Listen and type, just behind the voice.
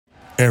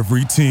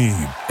Every team,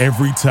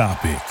 every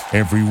topic,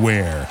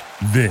 everywhere.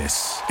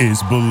 This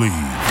is Believe.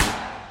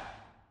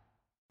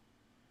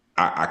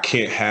 I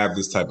can't have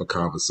this type of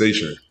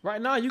conversation right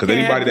now. Because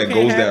anybody that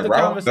goes that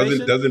route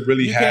doesn't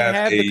really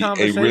have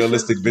a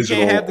realistic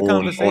vision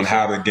on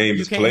how the game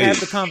is played. You can't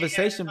have the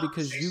conversation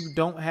because you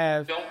don't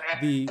have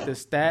the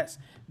stats,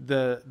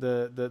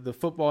 the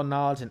football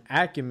knowledge and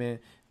acumen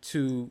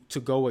to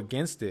go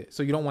against it.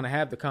 So you don't want to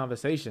have the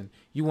conversation.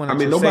 You want to. I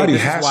mean, nobody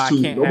has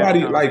to.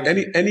 Nobody, like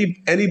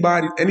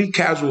anybody, any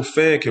casual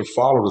fan can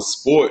follow the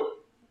sport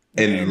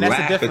and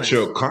laugh at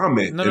your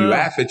comment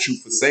laugh at you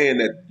for saying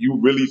that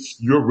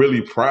you're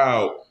really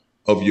proud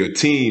of your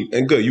team.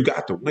 And good, you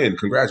got to win.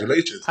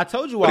 Congratulations. I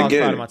told you I was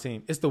proud of my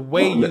team. It's the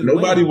way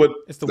nobody win. would.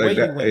 It's the way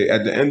you win. Hey,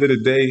 at the end of the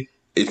day,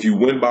 if you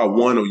win by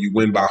 1 or you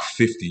win by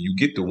 50, you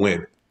get the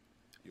win.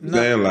 You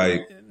know what I'm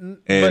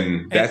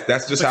saying?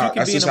 That's just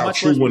how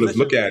true winners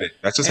look at it.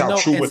 That's just how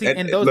true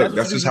winners look.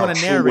 That's just how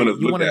true winners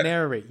look at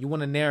it. You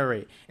want to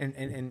narrate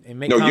and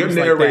make. No, you're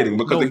narrating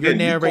like because again,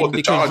 you called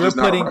the Chargers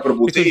not a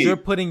reputable team. You're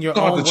putting your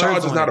own words on it.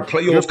 The Chargers not a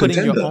playoff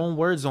contender. You're putting your own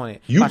words on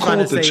it. You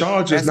called the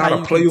Chargers not a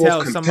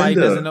playoff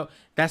contender.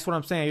 That's what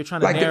I'm saying. You're trying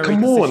to narrate.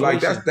 Come on,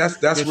 like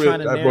that's real.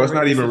 Bro, it's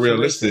not even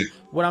realistic.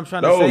 What I'm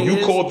trying to say is,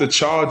 you called the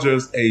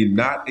Chargers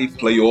not a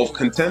playoff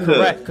contender.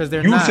 Correct, because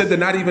they're not. You said they're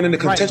not even in the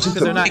contention.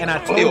 Because they're not, and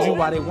I told you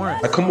why they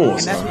weren't. Like, come on, and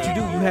that's what you do.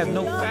 You have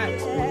no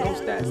facts, or no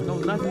stats, no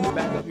nothing to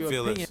back up your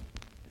opinion.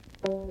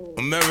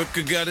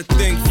 America got a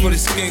thing for the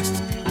skinks.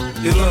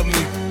 They love me.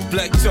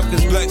 Black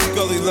Chuckers, Black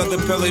Scully, leather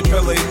Pele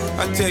Pele.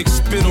 I take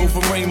spit over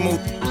rainbow.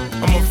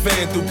 I'm a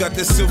fan who got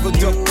that silver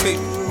duct tape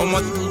on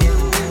my.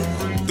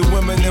 The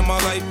women in my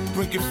life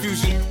bring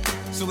confusion.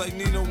 So like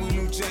Nino, we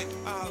knew Jack.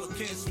 I'll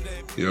cancel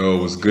that. Yo,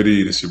 what's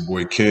goody? It's your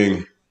boy King.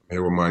 I'm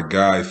here with my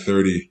guy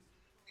 30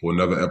 for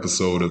another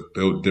episode of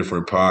Built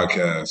Different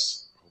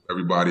Podcast. Hope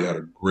everybody had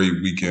a great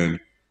weekend,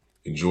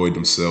 enjoyed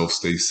themselves,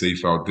 stay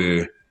safe out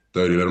there.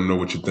 30, let them know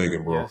what you're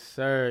thinking, bro. Yes,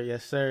 sir.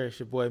 Yes, sir. It's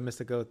your boy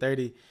Mr. Go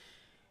 30,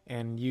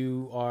 and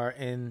you are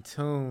in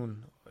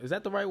tune. Is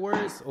that the right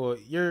words? Or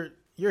you're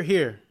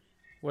here?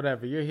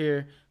 Whatever, you're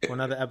here for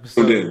another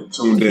episode.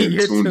 Tuned in.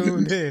 You're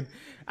tuned in.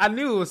 I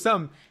knew it was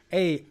something.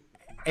 Hey,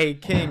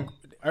 King,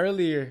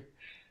 earlier,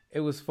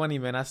 it was funny,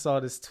 man. I saw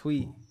this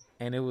tweet,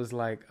 and it was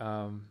like,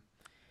 and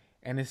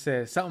it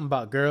said something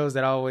about girls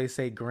that always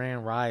say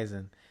Grand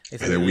Rising.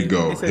 Here we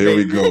go.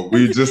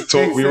 We just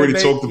talked. We already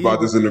talked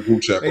about this in the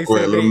group chat. But go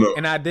ahead, let them know.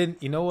 And I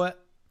didn't. You know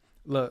what?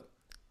 Look,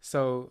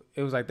 so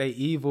it was like they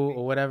evil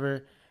or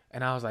whatever,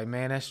 and I was like,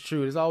 man, that's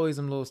true. There's always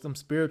some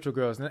spiritual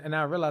girls, and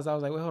I realized I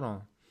was like, wait, hold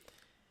on.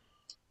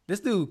 This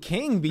dude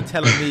King be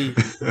telling me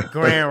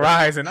Grand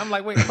Rising. I'm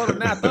like, wait, hold on.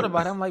 Now I thought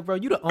about it. I'm like, bro,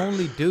 you the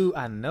only dude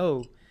I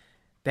know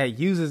that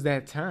uses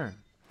that term.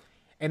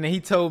 And then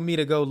he told me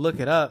to go look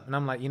it up, and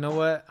I'm like, you know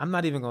what? I'm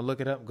not even gonna look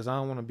it up because I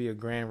don't want to be a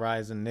Grand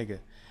Rising nigga.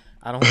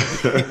 I don't want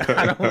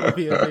to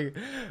be a nigga.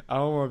 I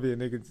don't want to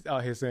be a nigga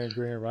out here saying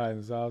Grand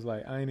Rising. So I was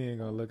like, I ain't even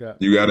gonna look up.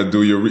 You got to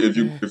do your if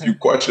you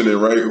question it,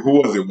 right? Who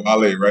was it?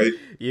 Wale, right?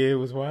 Yeah, it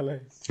was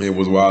Wale. It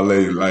was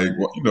Wale. Like,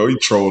 you know, he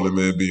trolling,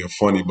 man, being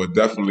funny, but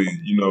definitely,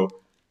 you know.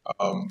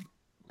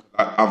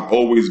 I've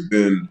always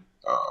been,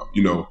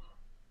 you know,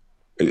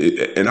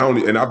 and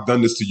I've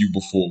done this to you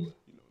before.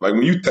 Like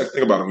when you think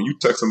about it, when you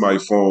text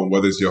somebody's phone,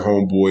 whether it's your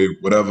homeboy,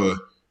 whatever,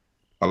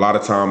 a lot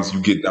of times you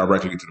get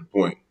directly to the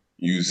point.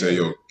 You say,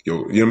 yo, you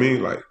know what I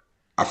mean? Like,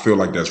 I feel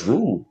like that's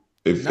rude.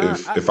 If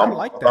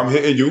I'm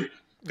hitting you,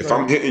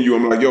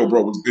 I'm like, yo,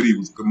 bro, what's good?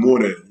 What's good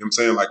morning? You know what I'm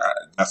saying? Like,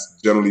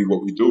 that's generally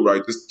what we do,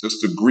 right?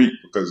 Just to greet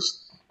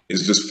because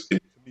it's just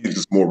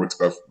more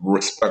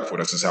respectful.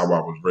 That's just how I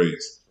was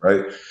raised,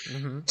 right?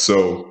 Mm-hmm.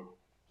 So,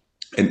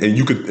 and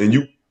you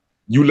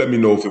let me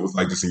know if it was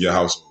like this in your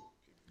household.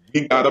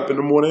 He got up in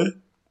the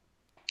morning,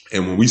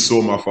 and when we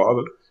saw my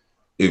father,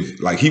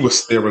 if like he would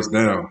stare us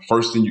down,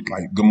 first thing you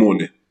like, good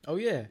morning. Oh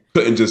yeah,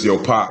 couldn't just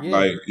pop,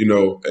 like, you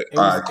know.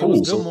 All right, cool. It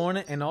was good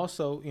morning, and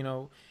also, you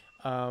know,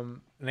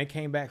 when they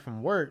came back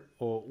from work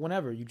or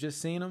whenever, you just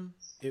seen them.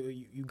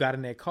 You got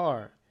in that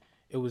car.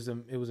 It was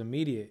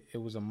immediate. It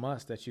was a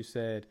must that you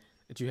said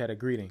that you had a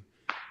greeting.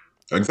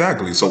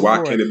 Exactly. So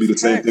why can't it be the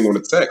same thing on the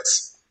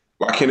text?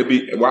 Why can't it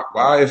be?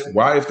 Why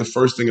if the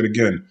first thing, and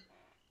again,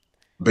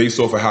 based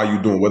off of how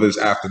you doing, whether it's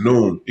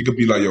afternoon, it could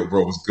be like, yo,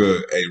 bro, what's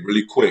good? Hey,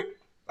 really quick,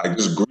 like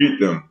just greet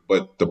them.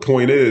 But the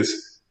point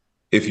is,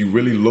 if you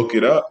really look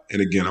it up,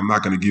 and again, I'm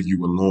not going to give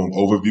you a long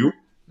overview.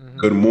 Mm-hmm.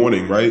 Good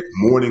morning, right?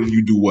 Morning,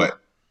 you do what?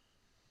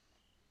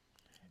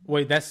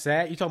 Wait, that's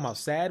sad? You talking about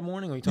sad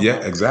morning? Or you talking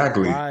about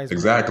exactly.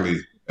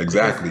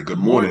 Good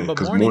morning.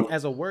 But morning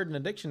as a word in the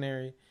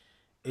dictionary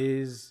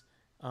is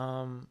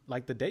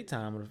like the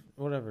daytime or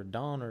whatever,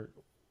 dawn or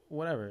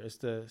whatever. It's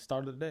the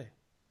start of the day.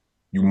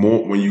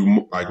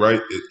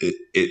 Right?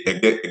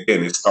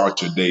 It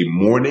starts your day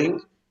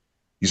morning.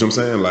 You know what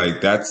I'm saying? Like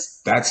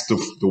that's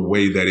the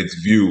way that it's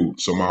viewed.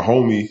 So my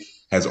homie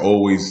has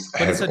always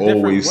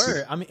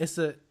word. I mean, it's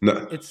a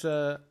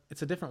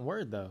different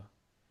word though.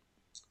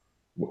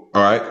 All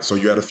right. So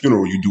you're at a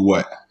funeral. You do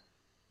what?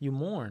 You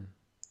mourn.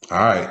 All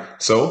right.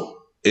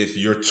 So if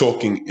you're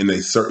talking in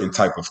a certain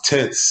type of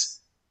tense,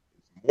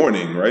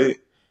 morning, right?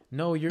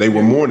 No, They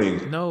were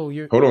mourning. No,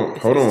 you're. Hold on.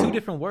 It's two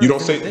different words. You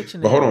don't in say, the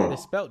dictionary. but hold on. They're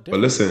spelled But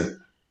differently.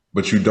 listen,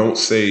 but you don't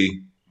say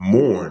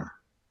mourn.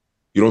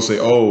 You don't say,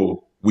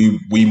 oh,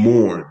 we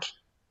mourned.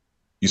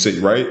 You say,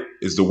 right?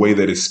 It's the way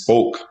that it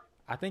spoke.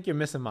 I think you're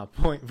missing my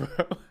point, bro.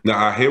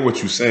 Now, I hear what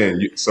you're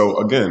saying. So,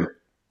 again.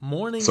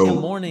 Mourning and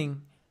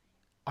mourning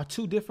are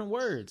two different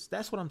words.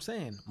 That's what I'm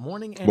saying.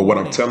 Mourning and But what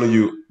mourning, I'm telling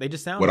you, they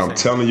just sound what the I'm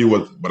same.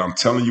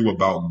 telling you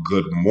about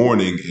good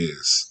morning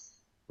is,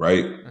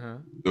 right?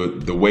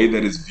 The way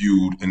that it's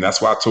viewed, and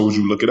that's why I told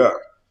you look it up.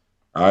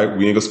 All right,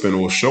 we ain't gonna spend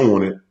all show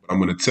on it, but I'm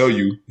gonna tell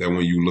you that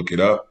when you look it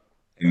up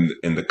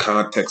in the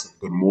context of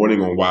good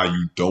morning on why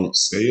you don't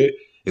say it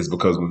is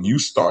because when you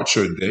start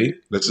your day,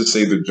 let's just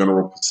say the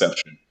general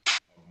perception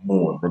of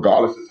morn,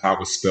 regardless of how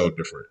it's spelled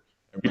different.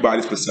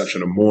 Everybody's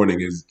perception of morning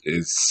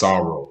is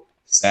sorrow,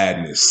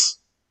 sadness,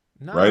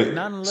 right?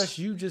 Not unless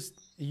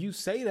you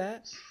say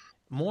that.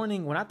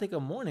 Morning, when I think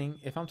of morning,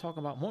 if I'm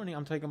talking about morning,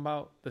 I'm talking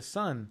about the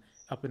sun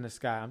up in the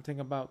sky. I'm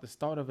thinking about the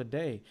start of a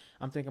day.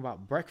 I'm thinking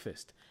about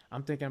breakfast.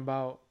 I'm thinking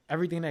about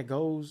everything that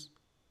goes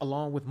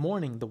along with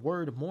morning, the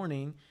word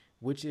morning,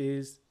 which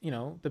is,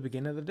 the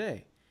beginning of the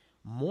day.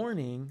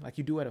 Mourning, like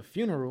you do at a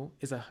funeral,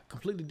 is a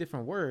completely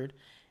different word.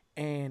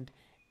 And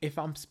if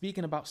I'm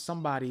speaking about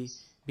somebody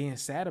being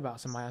sad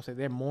about somebody, I'll say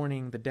they're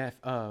mourning the death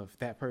of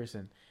that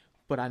person.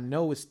 But I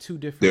know it's two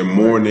different They're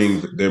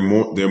mourning. They're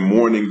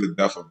mourning the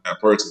death of that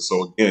person.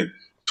 So again,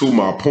 to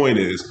my point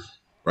is,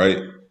 right.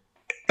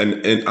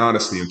 And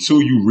honestly,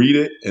 until you read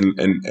it, and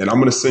I'm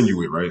gonna send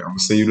you it, right? I'm gonna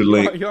send you the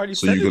link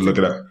so you can look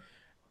it up.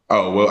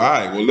 Oh well, all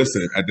right. Well,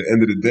 listen. At the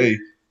end of the day,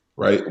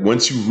 right?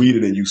 Once you read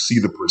it and you see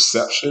the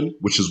perception,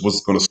 which is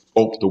what's gonna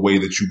sculpt the way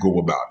that you go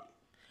about it.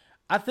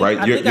 I think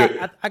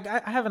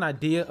I have an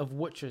idea of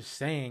what you're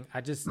saying.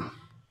 I just.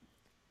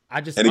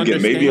 And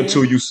again, maybe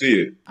until you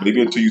see it, and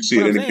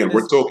again,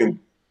 we're talking,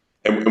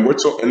 and we're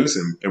talking. And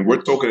listen, and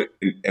we're talking,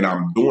 and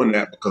I'm doing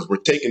that because we're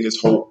taking this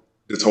whole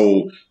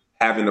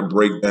having to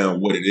break down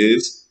what it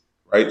is,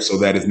 right? So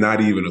that it's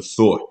not even a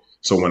thought.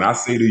 So when I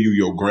say to you,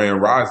 your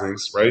grand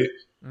risings, right?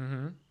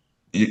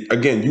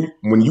 Again,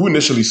 when you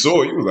initially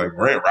saw it, you was like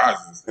grand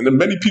risings, and then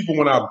many people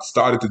when I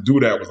started to do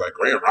that was like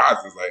grand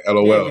risings, like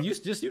LOL. Yeah, but you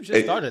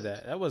just started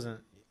that. That wasn't.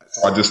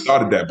 I just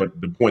started that,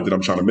 but the point that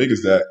I'm trying to make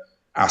is that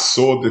I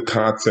saw the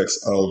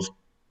context of,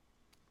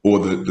 or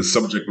the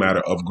subject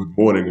matter of good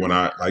morning when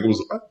it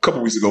was a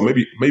couple weeks ago,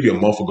 maybe a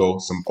month ago,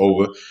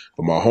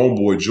 but my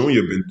homeboy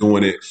Junior been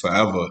doing it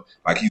forever.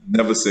 Like he's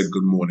never said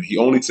good morning. He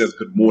only says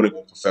good morning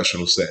on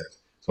professional settings.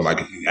 So like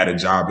if he had a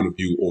job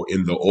interview or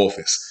in the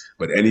office,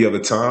 but any other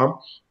time,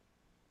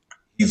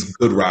 he's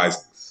good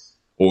risings.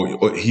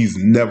 Or he's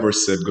never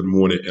said good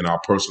morning in our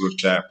personal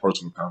chat,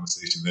 personal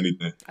conversations,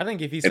 anything. I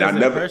think if he says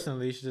it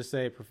personally, he should just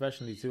say it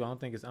professionally too. I don't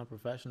think it's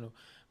unprofessional,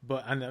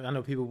 but I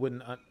know people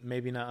wouldn't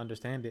maybe not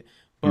understand it.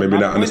 But maybe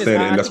not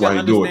understand it, and that's why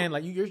he do it.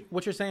 Like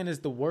what you're saying is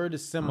the word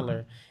is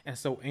similar, and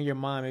so in your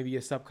mind, maybe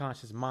your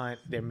subconscious mind,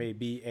 there may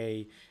be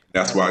a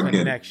that's why again,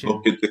 connection.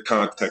 Look at the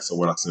context of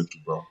what I sent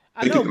you, bro.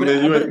 I know,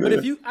 but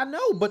if you, I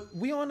know, but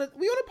we on a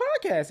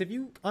podcast. If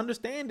you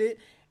understand it,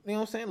 you know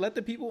what I'm saying. Let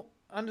the people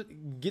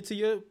get to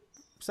your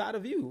side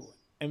of you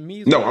and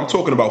me. No, I'm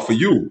talking about for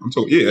you. I'm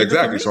talking, yeah,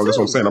 exactly. So that's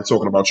what I'm saying. I'm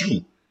talking about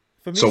you.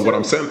 So what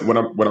I'm saying,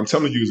 what I'm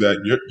telling you is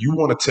that you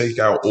want to take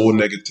out all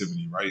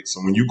negativity, right? So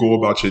when you go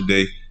about your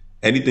day,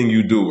 anything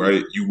you do,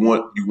 right, you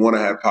want to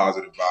have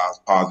positive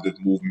vibes,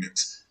 positive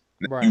movements.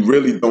 Right. You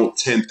really don't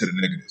tend to the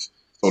negative.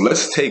 So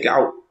let's take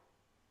out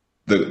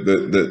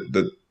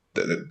the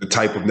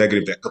type of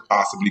negative that could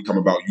possibly come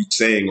about you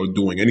saying or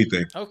doing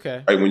anything.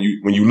 Okay. Right. When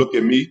you look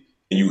at me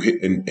and you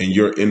hit and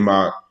you're in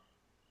my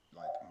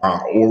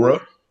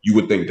aura, you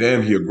would think,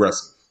 damn, he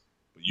aggressive.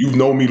 But you've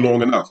known me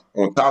long enough.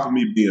 On top of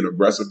me being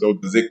aggressive, though,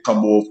 does it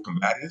come off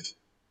combative?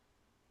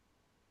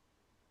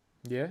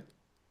 Yeah.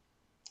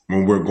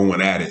 When we're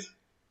going at it.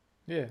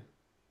 Yeah.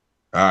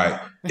 All right.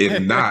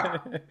 If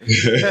not,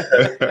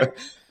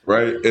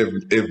 right?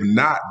 If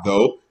not,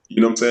 though,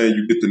 you know what I'm saying?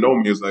 You get to know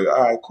me. It's like,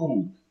 all right,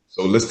 cool.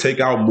 So let's take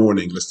out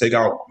morning. Let's take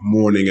out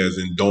morning as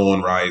in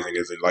dawn rising,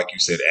 as in, like you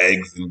said,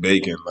 eggs and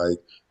bacon. Like,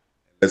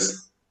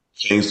 let's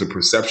change the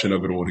perception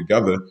of it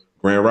altogether.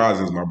 Grand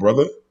risings, my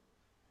brother. You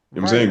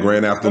know what I'm saying?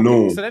 Grand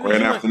afternoon. Okay, so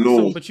grand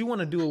afternoon. But you want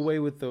to do away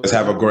with the. Let's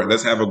have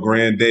a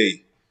grand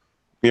day.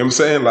 You know what I'm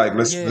saying? Like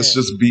let's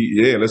just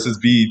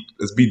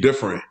be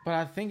different. But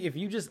I think if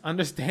you just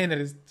understand that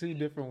it's two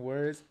different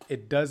words,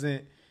 it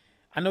doesn't.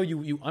 I know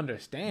you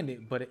understand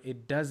it, but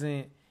it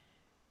doesn't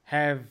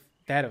have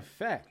that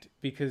effect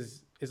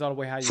because it's all the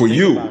way how you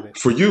think about it.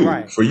 For you.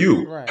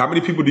 Right. How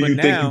many people do you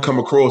think you come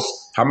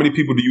across? How many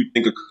people do you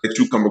think that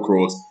you come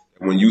across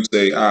when you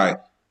say, all right,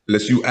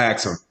 you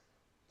ask them,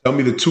 tell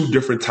me the two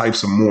different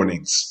types of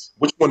mornings.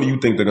 Which one do you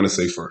think they're going to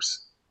say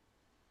first?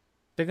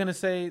 They're going to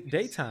say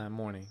daytime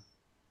morning.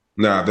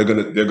 Nah, they're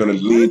gonna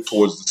lean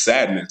towards the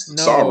sadness,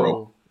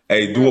 sorrow.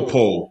 Hey, do a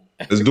poll.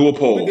 Let's do a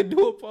poll. We can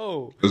do a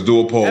poll. Let's do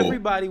a poll.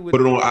 Everybody would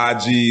put it on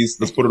IGs.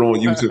 Let's put it on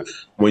YouTube.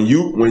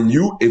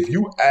 If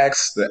you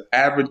ask the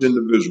average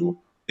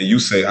individual and you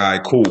say, all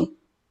right, cool,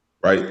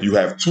 right? You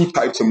have two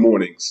types of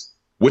mornings.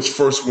 Which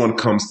first one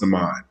comes to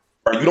mind?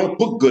 Right? You don't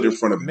put good in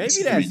front of me.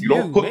 Maybe that's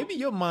you. Maybe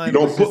your mind. You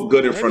don't put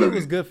good in front of me. Maybe it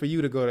was good for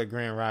you to go to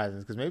Grand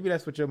Risings because maybe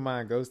that's what your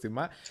mind goes to.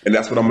 And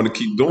that's what I'm going to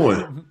keep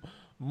doing.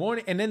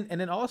 Morning, and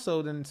then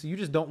also so you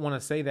just don't want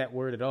to say that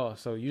word at all.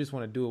 So you just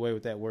want to do away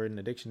with that word in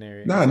the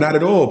dictionary. Nah, not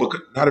at all.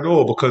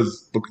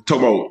 Because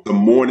talking about the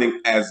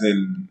morning as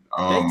in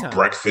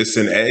breakfast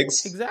and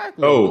eggs.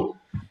 Exactly. Oh,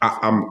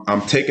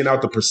 I'm taking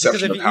out the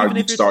perception of how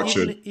you start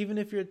your. Even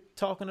if you're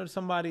talking to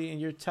somebody and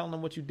you're telling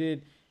them what you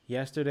did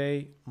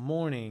yesterday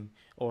morning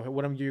or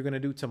what you're gonna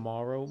do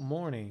tomorrow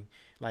morning,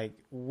 like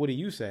what do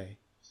you say?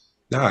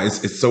 Nah,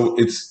 so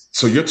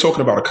you're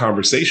talking about a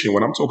conversation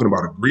when I'm talking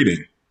about a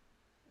greeting.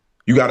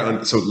 You got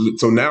to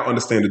so now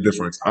understand the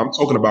difference. I'm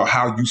talking about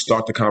how you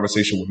start the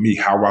conversation with me,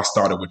 how I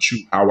started with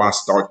you, how I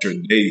start your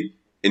day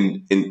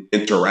in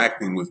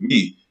interacting with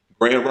me.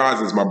 Grand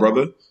Risings, my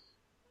brother.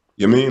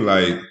 You know what I mean?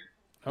 Like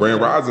Grand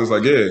Risings,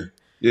 like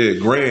yeah,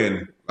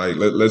 grand. Like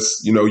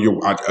let's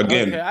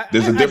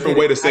there's a different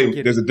way to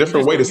say there's a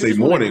different way to say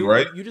morning,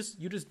 right? You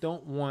just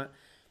don't want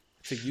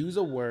to use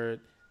a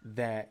word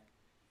that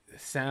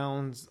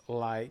sounds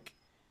like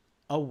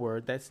a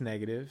word that's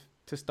negative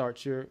to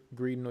start your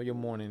greeting or your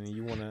morning, and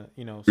you want to,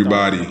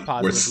 everybody,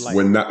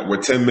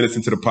 we're 10 minutes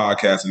into the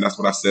podcast, and that's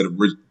what I said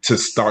to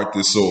start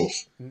this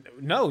off.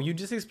 No, you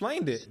just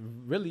explained it,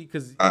 really,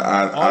 because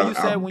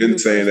I've been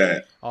saying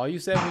that. All you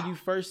said when you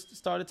first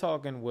started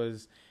talking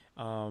was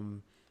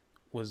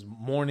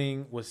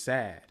morning was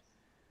sad,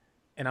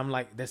 and I'm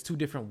like, that's two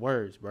different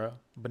words, bro.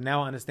 But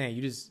now I understand.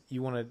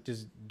 You want to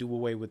just do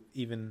away with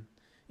even,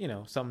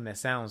 something that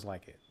sounds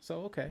like it.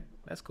 So okay,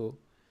 that's cool.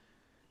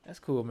 That's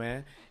cool,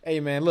 man. Hey,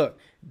 man, look,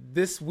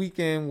 this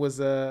weekend was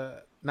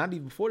not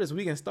even before this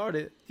weekend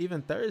started,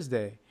 even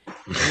Thursday.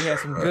 We had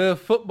some good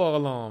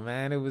football on,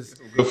 man. It was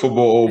good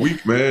football all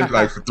week, man.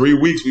 Like for 3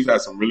 weeks, we've had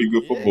some really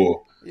good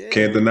football. Yeah,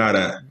 can't deny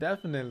that.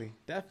 Definitely.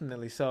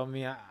 So, I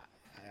mean, I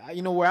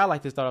where I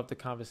like to start off the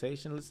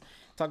conversation. Let's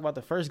talk about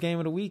the first game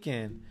of the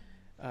weekend,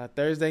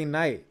 Thursday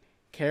night.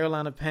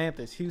 Carolina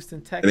Panthers,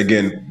 Houston Texans. And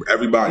again,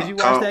 everybody,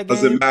 comp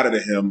doesn't matter to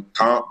him.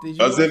 Comp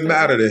doesn't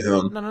matter to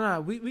him.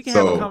 No. We can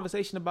have a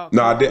conversation about.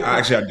 No, I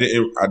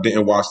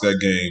didn't watch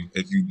that game.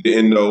 If you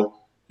didn't know,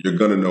 you're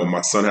gonna know.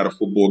 My son had a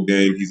football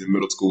game. He's in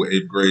middle school,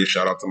 8th grade.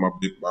 Shout out to my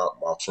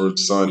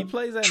first son, he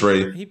plays at,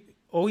 Trey.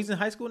 He's in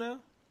high school now.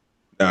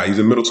 Nah, he's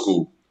in middle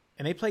school.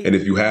 And they play. And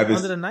if you have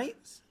under the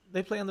Knights.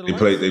 They play under the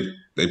lights?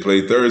 They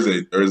played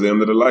Thursday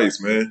under the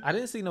lights, man. I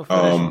didn't see no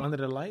footage from under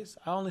the lights.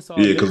 I only saw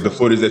because the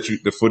footage that you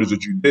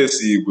did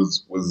see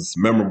was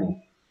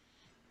memorable.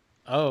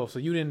 Oh, so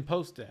you didn't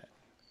post that?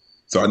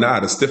 So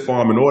the stiff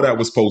arm and all that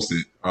was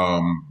posted.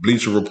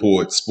 Bleacher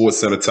Report, Sports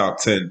Center Top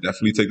 10.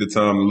 Definitely take the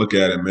time to look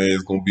at it, man.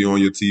 It's gonna be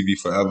on your TV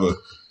forever.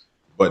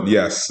 But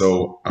yes,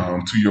 so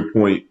to your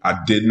point, I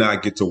did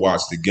not get to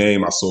watch the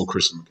game. I saw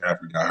Christian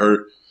McCaffrey got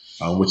hurt,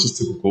 which is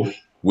typical.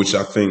 Which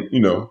I think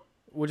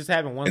Which just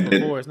happened once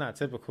before. It's not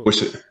typical.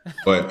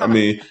 But I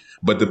mean,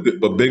 but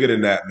bigger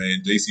than that,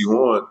 man. J.C.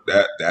 Horn,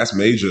 that's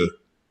major.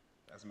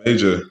 That's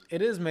major.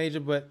 It is major,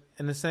 but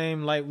in the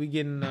same light, we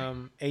getting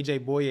A.J.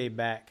 Boye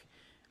back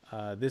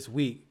this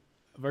week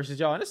versus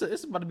y'all. And this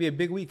is about to be a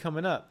big week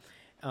coming up,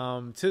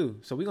 too.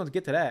 So we're going to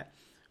get to that.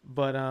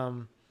 But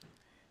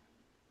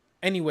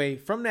anyway,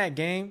 from that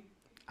game,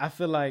 I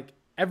feel like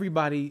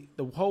everybody,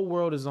 the whole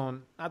world is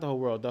on, not the whole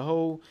world, the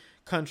whole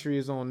country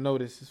is on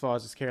notice as far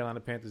as this Carolina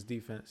Panthers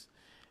defense.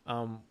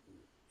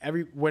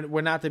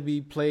 We're not to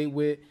be played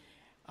with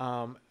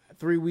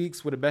 3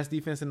 weeks with the best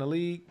defense in the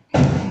league.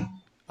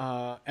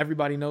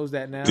 Everybody knows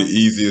that now. The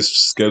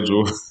easiest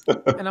schedule.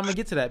 And I'm gonna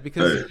get to that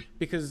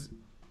because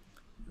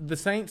the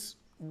Saints,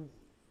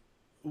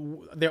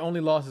 their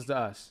only loss is to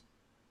us.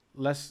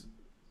 Let's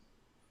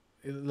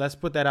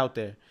put that out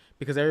there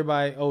because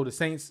everybody, the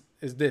Saints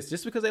is this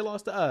just because they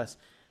lost to us.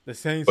 The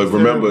Saints. But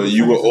remember,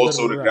 you were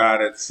also the guy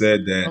that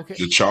said that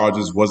the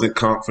Chargers wasn't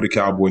comp for the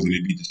Cowboys and they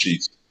beat the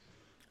Chiefs.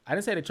 I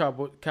didn't say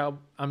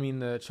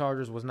the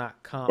Chargers was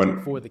not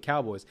comp for the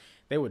Cowboys.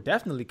 They were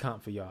definitely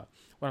comp for y'all.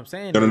 What I'm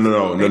saying they're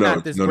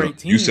not this great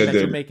team that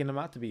you're making them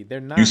out to be. They're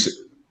not.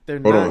 They're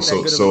hold not on. that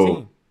good of a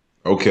team.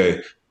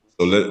 Okay.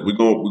 So we're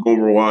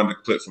gonna rewind the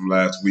clip from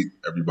last week,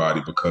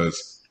 everybody,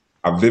 because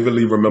I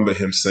vividly remember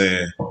him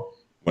saying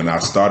when I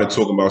started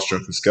talking about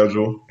strength of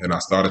schedule and I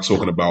started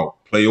talking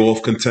about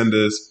playoff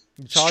contenders,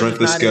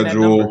 strength of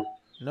schedule,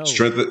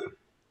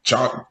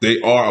 they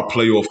are a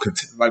playoff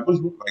contender. Like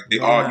they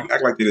are. You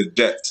act like they're the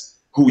Jets.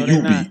 Who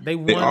you beat? They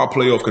are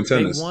playoff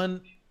contenders. They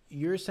won.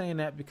 You're saying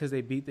that because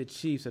they beat the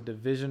Chiefs, a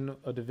division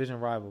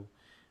rival.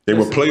 They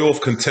were playoff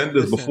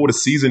contenders before the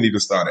season even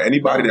started.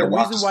 Anybody that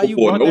watches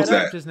football knows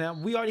that. Just now,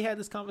 we already had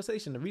this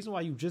conversation. The reason why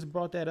you just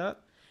brought that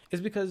up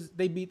is because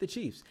they beat the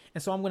Chiefs.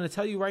 And so I'm going to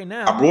tell you right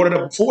now. I brought it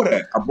up before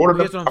that. I brought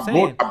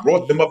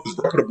them up as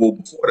reputable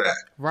before that.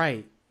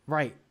 Right.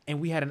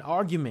 And we had an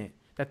argument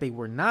that they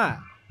were not.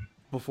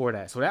 before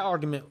that. So that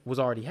argument was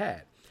already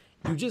had.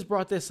 You just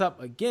brought this up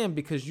again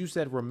because you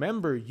said,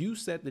 remember, you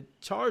said the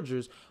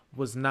Chargers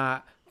was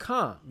not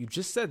calm. You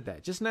just said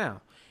that just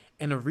now.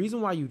 And the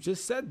reason why you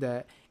just said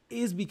that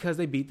is because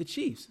they beat the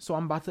Chiefs. So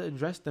I'm about to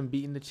address them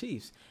beating the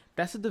Chiefs.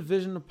 That's a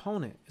division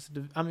opponent.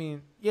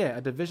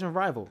 A division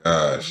rival.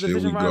 Here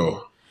we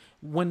go.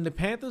 When the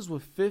Panthers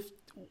were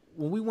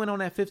when we went on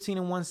that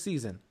 15-1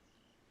 season,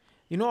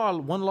 you know our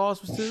one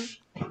loss was to?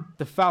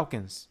 The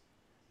Falcons.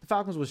 The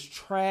Falcons was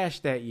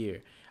trash that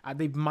year.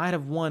 They might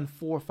have won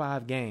 4 or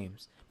 5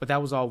 games, but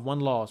that was all one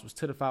loss was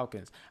to the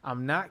Falcons.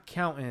 I'm not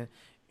counting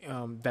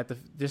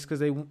just because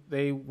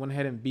they went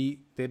ahead and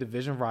beat their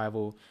division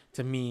rival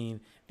to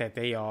mean that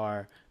they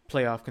are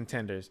playoff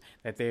contenders,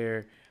 that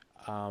they're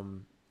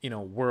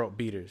world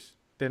beaters.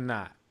 They're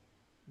not.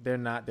 They're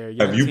not. They're a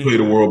young Have you team.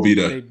 played a world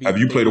beater? Have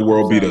you played a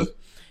world beater?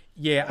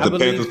 Yeah, the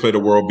Panthers played a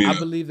world beater. I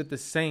believe that the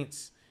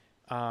Saints,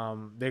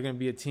 they're going to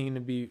be a team to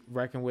be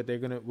reckoned with. We're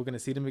going to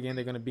see them again.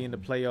 They're going to be in the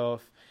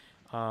playoff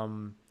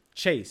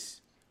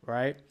chase,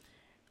 right?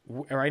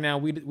 Right now,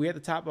 we at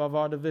the top of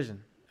our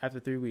division after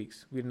 3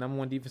 weeks. We're the number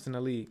 1 defense in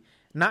the league.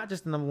 Not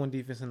just the number 1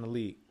 defense in the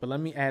league, but let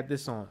me add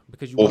this on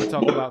because you want to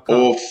talk about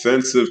comp.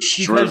 Offensive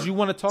strength. Because you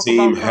want to talk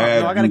about comp.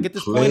 No, I got to get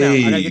this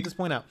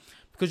point out.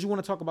 Because you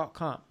want to talk about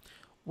comp.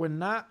 We're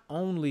not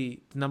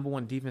only the number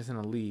 1 defense in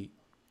the league,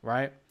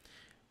 right?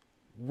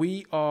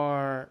 We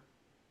are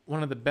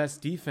one of the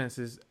best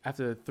defenses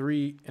after a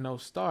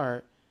 3-0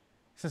 start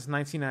since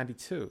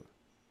 1992.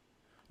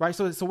 Right,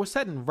 so we're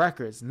setting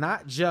records,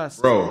 not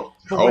just bro.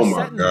 Oh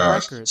my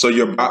gosh! Records. So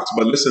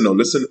but listen to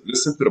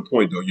the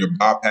point though. You're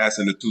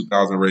bypassing the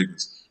 2000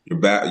 Ravens. You're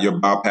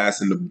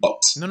bypassing the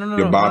Bucks. No.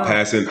 You're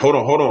bypassing. Hold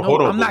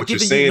on. What you're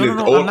saying is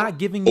I'm not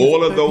giving you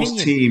all of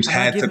those teams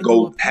had to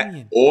go.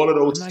 All of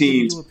those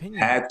teams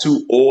had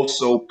to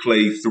also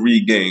play 3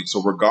 games.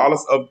 So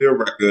regardless of their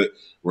record,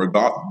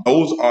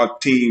 those are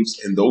teams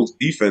and those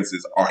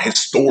defenses are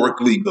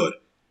historically good.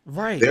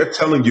 Right. They're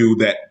telling you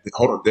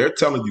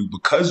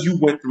because you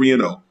went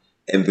 3-0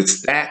 and the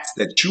stats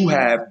that you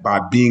have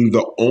by being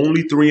the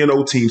only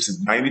 3-0 team since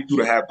 92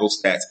 to have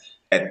those stats,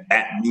 and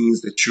that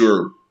means that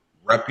you're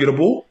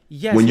reputable.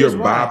 Yes, when you're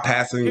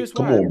bypassing.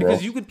 Come on, bro.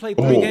 Because you can play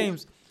 3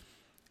 games.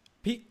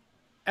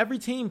 Every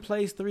team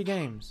plays 3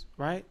 games,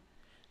 right?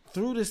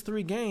 Through this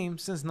 3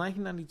 games since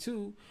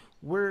 1992,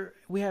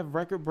 we have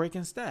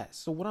record-breaking stats.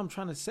 So what I'm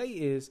trying to say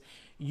is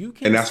you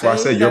can. And that's why I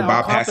say you're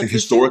bypassing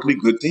historically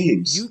good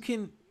teams. You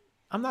can.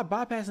 I'm not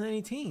bypassing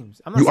any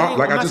teams. I'm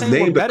not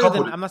saying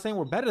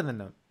we're better than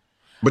them.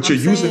 But you're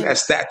using that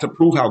stat to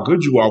prove how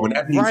good you are when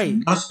that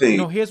means nothing.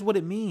 No, here's what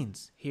it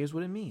means.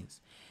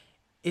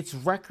 It's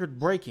record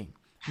breaking.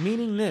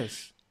 Meaning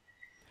this.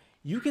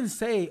 You can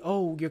say,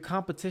 oh, your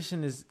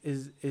competition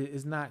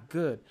is not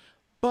good.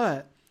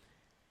 But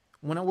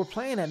when we're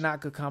playing at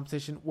not good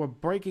competition, we're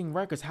breaking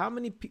records. How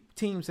many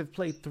teams have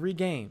played 3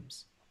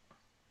 games?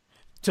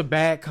 To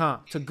bad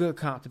comp, to good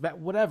comp, to bad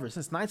whatever.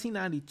 Since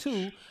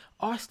 1992,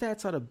 our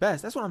stats are the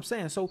best. That's what I'm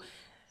saying. So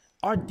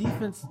our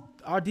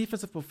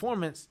defensive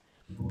performance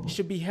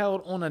should be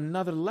held on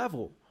another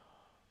level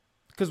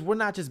because we're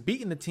not just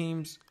beating the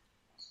teams,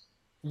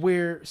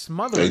 we're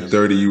smothering them.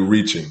 30, you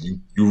reaching.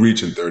 You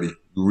reaching 30.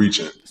 You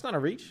reaching. It's not a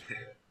reach.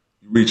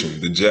 You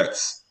reaching. The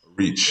Jets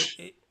reach.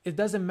 It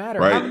doesn't matter.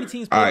 Right? How many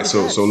teams play all right,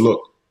 the Jets?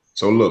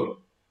 So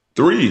look.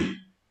 3.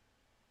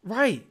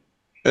 Right.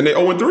 And they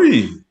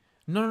 0-3.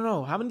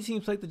 No. How many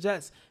teams played the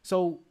Jets?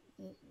 So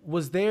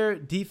was their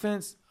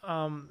defense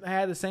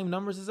had the same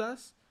numbers as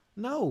us?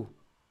 No.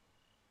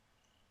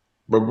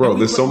 But bro,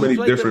 there's so many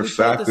different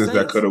factors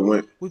that could have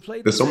went.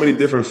 There's so many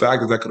different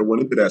factors that could have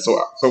went into that. So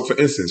for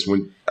instance,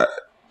 when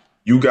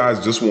you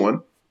guys just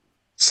won,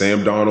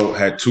 Sam Darnold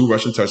had 2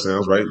 rushing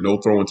touchdowns, right? No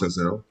throwing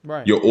touchdown.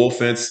 Right. Your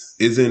offense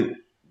isn't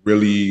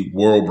really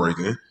world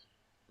breaking,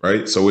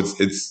 right? So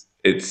it's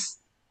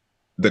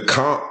the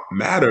comp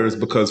matters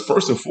because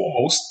first and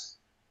foremost,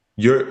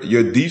 your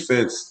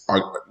defense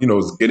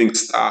is getting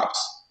stops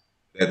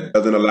that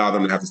doesn't allow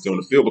them to have to stay on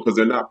the field because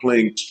they're not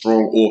playing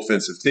strong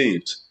offensive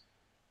teams.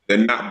 They're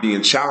not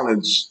being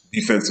challenged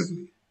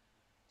defensively.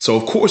 So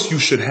of course you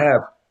should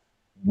have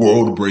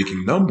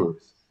world-breaking numbers.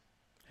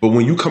 But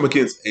when you come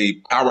against a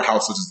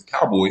powerhouse such as the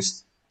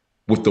Cowboys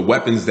with the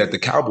weapons that the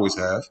Cowboys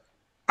have,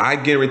 I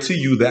guarantee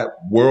you that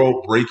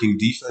world-breaking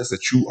defense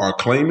that you are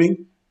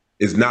claiming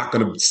is not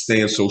going to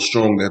stand so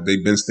strong that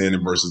they've been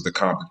standing versus the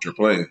comp that you're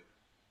playing.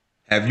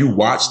 Have you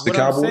watched the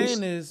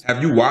Cowboys?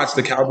 Have you watched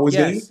the Cowboys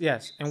game?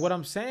 Yes. And what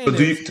I'm saying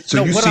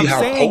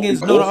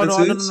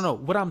No.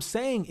 What I'm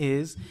saying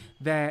is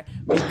that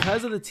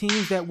because of the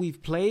teams that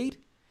we've played,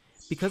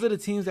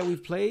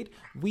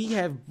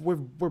 we're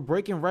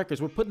breaking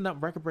records. We're putting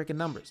up record-breaking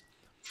numbers.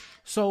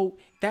 So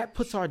that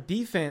puts our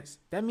defense.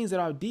 That means that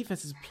our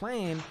defense is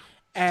playing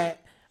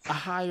at a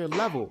higher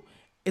level.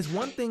 It's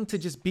one thing to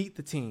just beat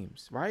the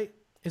teams, right?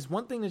 It's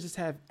one thing to just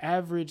have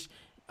average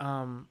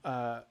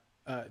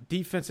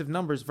defensive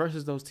numbers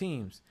versus those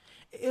teams.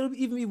 It'll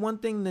even be one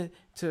thing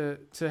to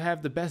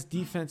have the best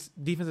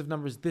defensive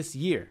numbers this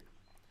year.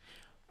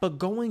 But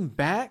going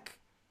back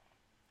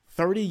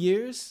 30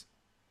 years,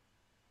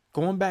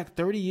 going back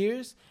 30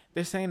 years,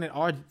 they're saying that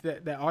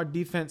our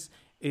defense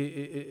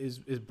is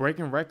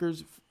breaking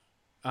records.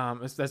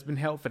 That's been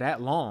held for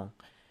that long.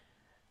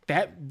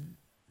 That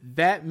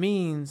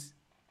means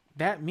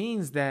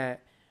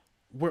that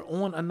we're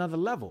on another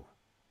level.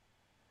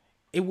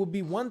 It would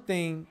be one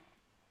thing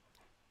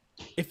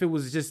if it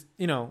was just,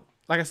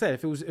 like I said,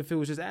 if it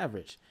was just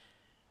average.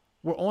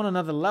 We're on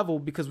another level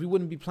because we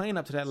wouldn't be playing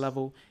up to that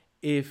level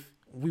if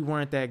we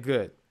weren't that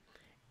good.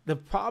 The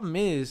problem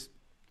is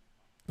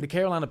the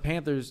Carolina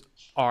Panthers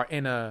are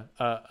in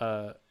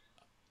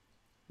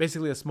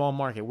basically a small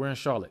market. We're in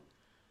Charlotte.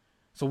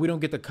 So we don't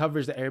get the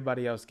coverage that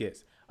everybody else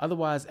gets.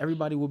 Otherwise,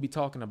 everybody will be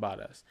talking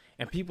about us.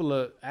 And people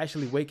are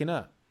actually waking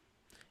up.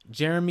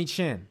 Jeremy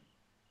Chin.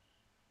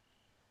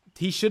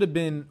 He should have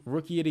been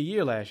Rookie of the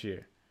Year last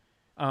year.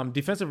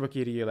 Defensive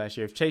Rookie of the Year last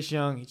year. If Chase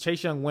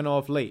Young went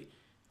off late,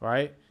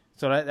 right?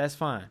 So that's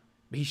fine.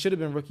 But he should have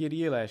been Rookie of the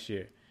Year last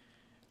year.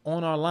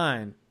 On our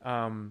line,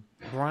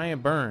 Brian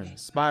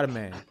Burns,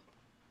 Spider-Man.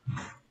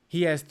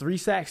 He has 3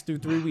 sacks through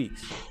 3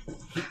 weeks.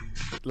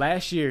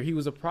 Last year, he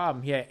was a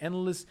problem. He had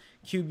endless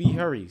QB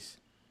hurries.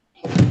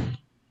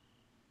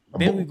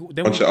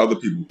 Bunch of other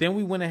people. Then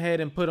we went ahead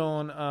and put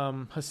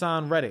on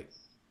Hassan Reddick.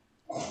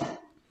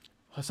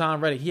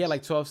 He had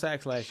like 12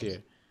 sacks last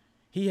year.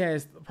 He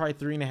has probably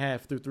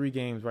 3.5 through 3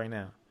 games right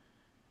now.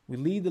 We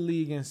lead the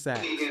league in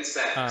sacks.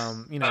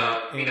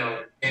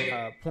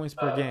 Points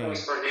per game.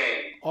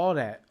 All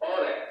that.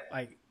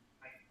 Like,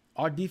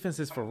 our defense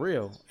is for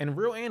real. And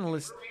real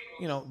analysts,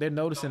 they're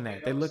noticing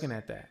that. They're looking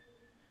at that.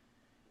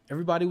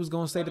 Everybody was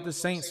going to say that the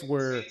Saints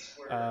were,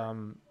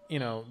 we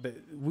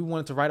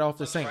wanted to write off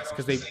the Saints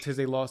because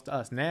they lost to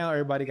us. Now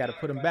everybody got to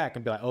put them back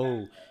and be like,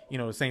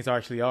 the Saints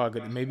actually are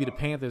good. Maybe the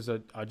Panthers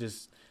are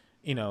just,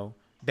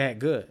 that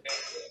good.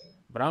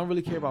 But I don't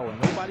really care about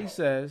what nobody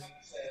says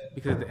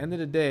because at the end of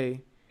the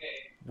day,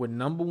 we're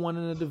number 1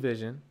 in the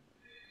division.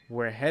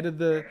 We're ahead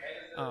of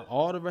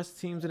all the rest of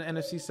the teams in the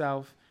NFC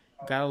South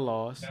got a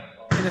loss.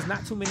 And there's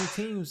not too many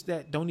teams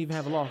that don't even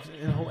have a loss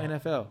in the whole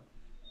NFL.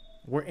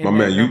 We're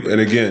in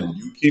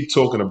you keep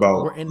talking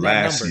about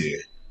last year.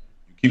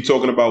 You keep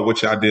talking about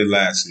what y'all did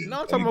last year.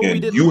 No, I'm talking about what we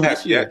did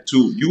this year.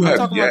 You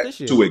have yet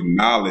to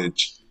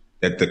acknowledge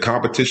that the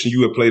competition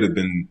you have played has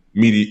been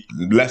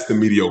less than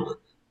mediocre,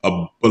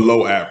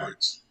 below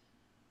average.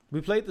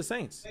 We played the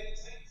Saints,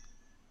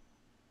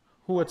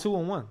 who are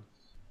 2-1.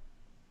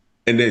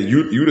 And then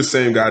you the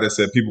same guy that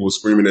said people were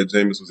screaming that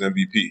Jameis was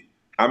MVP.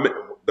 I mean,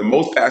 the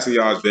most passing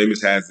yards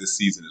Jameis has this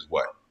season is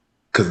what?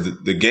 Because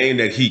the game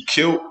that he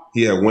killed,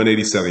 he had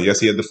 187. Yes,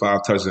 he had the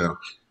 5 touchdowns.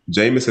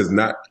 Jameis has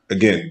not,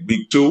 again,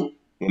 week 2,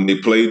 when they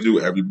played you,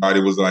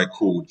 everybody was like,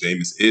 cool,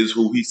 Jameis is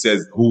who he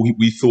says,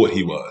 we thought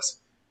he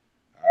was.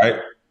 All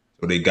right?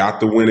 So they got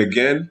the win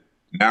again.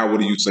 Now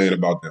what are you saying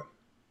about them?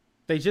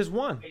 They just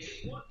won.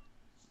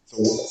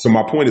 So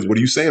my point is, what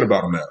are you saying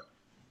about them now?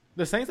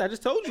 The Saints, I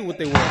just told you what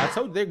they were. I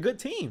told you they're a good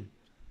team.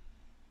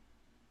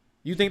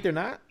 You think they're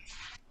not?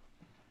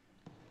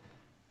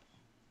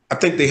 I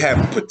think they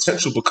have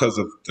potential because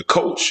of the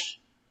coach,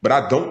 but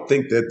I don't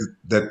think that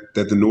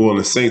the New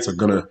Orleans Saints are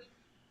gonna.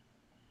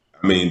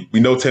 I mean,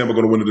 we know Tampa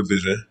going to win the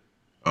division.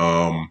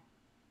 I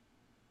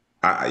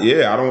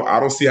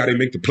don't see how they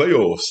make the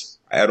playoffs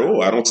at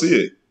all. I don't see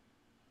it.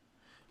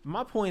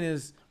 My point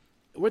is,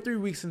 we're 3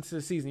 weeks into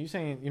the season. You're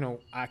saying,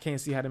 I can't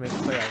see how to make the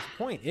playoffs.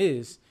 Point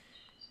is,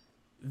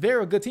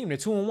 they're a good team. They're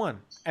 2-1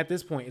 at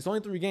this point. It's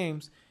only 3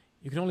 games.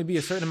 You can only be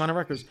a certain amount of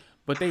records,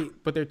 but they're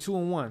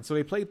 2-1. So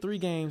they played 3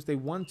 games. They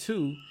won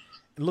 2.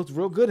 It looked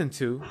real good in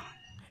 2,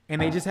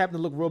 and they just happened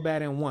to look real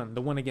bad in 1.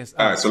 The one against us.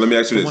 All right. So let me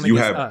ask you this: you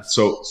have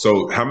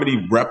so how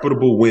many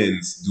reputable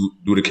wins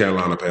do the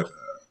Carolina Panthers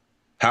have?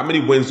 How many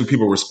wins do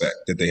people respect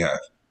that they have?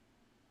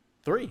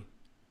 3.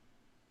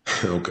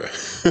 Okay.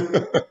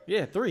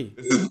 Yeah, 3.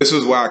 This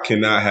is why I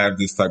cannot have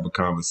this type of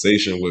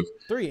conversation with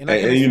 3.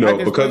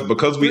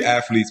 Because we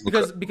athletes.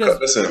 Because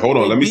listen, hold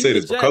on. Let me say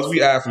this. Because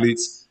we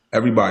athletes,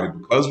 everybody.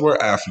 Because we're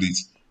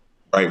athletes,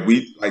 right?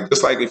 We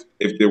just like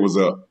if there was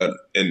a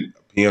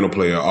piano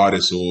player,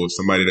 artist, or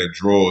somebody that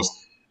draws.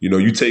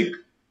 You take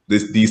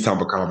these type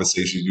of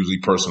conversations usually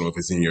personal if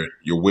it's in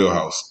your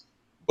wheelhouse.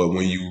 But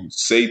when you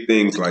say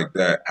things like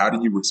that, how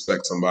do you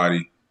respect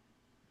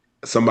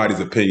somebody's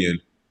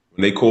opinion?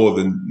 When they call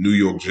the New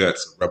York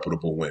Jets a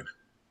reputable win.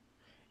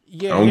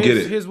 Yeah, I don't get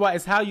it. Here's why.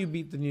 It's how you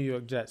beat the New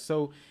York Jets.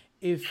 So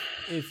if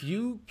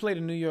you play the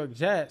New York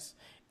Jets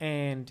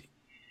and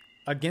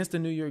against the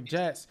New York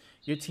Jets,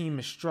 your team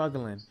is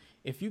struggling.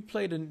 If you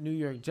play the New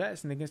York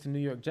Jets and against the New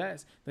York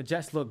Jets, the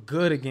Jets look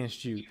good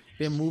against you.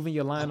 They're moving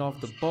your line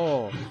off the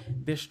ball.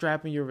 They're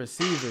strapping your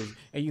receivers.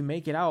 And you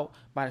make it out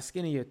by the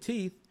skin of your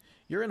teeth,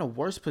 you're in a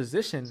worse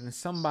position than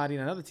somebody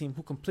in another team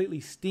who completely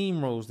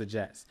steamrolls the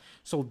Jets.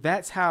 So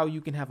that's how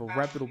you can have a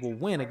reputable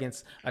win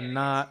against a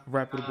not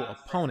reputable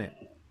opponent.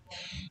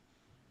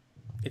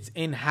 It's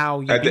in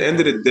how you. At the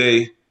end of the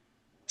day,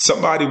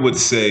 somebody would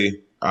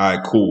say, all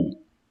right, cool.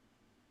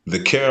 The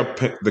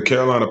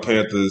Carolina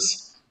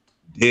Panthers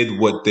did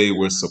what they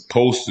were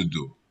supposed to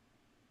do.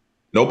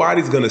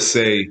 Nobody's gonna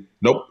say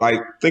nope.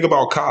 Like think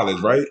about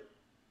college, right?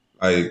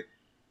 Like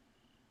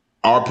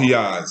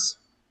RPIs.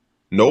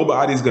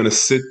 Nobody's gonna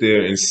sit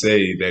there and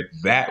say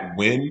that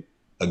win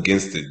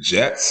against the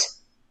Jets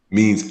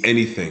means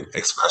anything,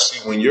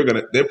 especially when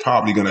they're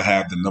probably gonna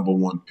have the number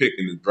 1 pick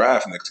in the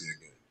draft next year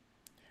again.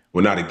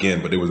 Well, not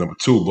again, but it was number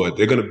 2. But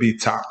they're gonna be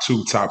top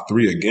 2, top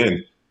 3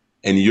 again,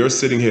 and you're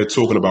sitting here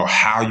talking about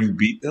how you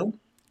beat them.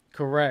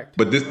 Correct.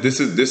 But this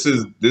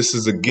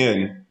is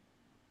again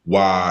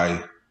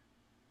why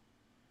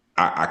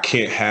I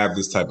can't have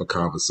this type of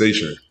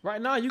conversation.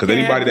 Right now, because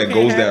anybody that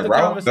goes that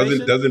route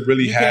doesn't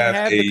really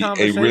have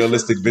a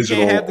realistic vision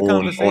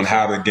on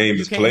how the game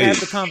is played. You can't have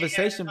the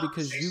conversation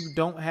because you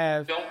don't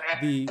have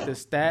the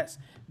stats,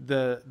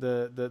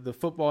 the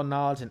football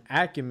knowledge and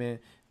acumen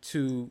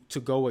to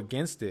go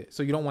against it.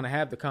 So you don't want to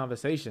have the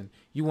conversation.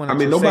 You want to. I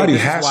mean, nobody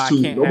has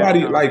to.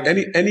 Nobody like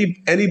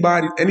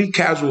anybody, any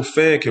casual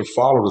fan can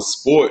follow the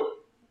sport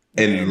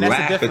and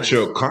laugh at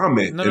your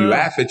comment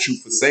laugh at you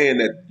for saying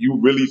that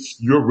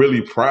you're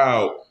really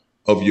proud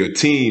of your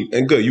team.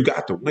 And good, you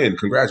got to win.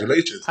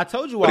 Congratulations. I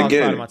told you why I was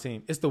proud of my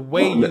team. It's the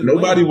way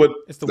nobody win. would.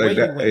 It's the like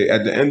way you win.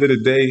 At the end of the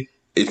day,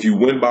 if you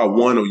win by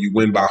 1 or you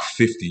win by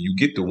 50, you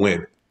get the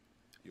win.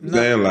 You know what I'm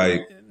saying?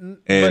 Like.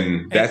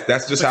 And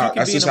that's just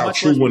how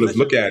true winners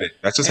look at it.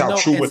 That's just how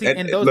true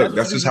winners look.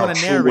 That's just how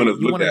true winners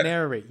look at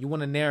it. You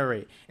want to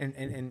narrate and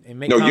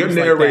make. No, you're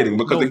narrating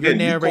because again,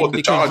 you called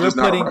the Chargers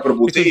not a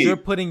reputable team. You're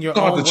putting your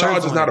own words on it. You called the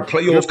Chargers not a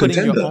playoff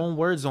contender. You're putting your own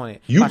words on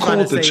it. You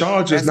called the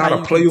Chargers not a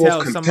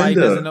playoff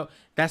contender.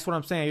 That's what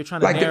I'm saying. You're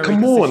trying to narrate.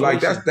 Come on, like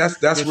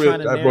that's real,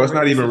 bro. It's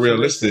not even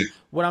realistic.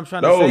 What I'm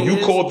trying to say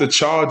you called the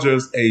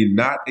Chargers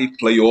not a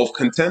playoff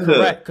contender.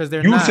 Correct, because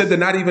you said they're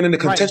not even in the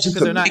contention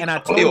to make and I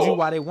told you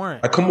why they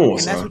weren't. Like, come on, and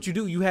that's what you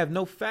do. You have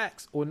no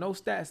facts or no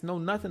stats, no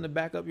nothing to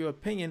back up your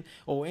opinion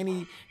or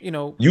any,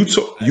 You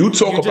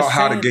talk about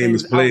how the game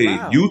is played.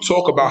 You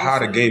talk about how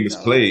the game is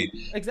played.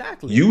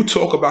 Exactly. You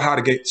talk about how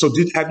the game. So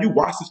have you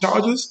watched the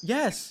Chargers?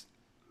 Yes.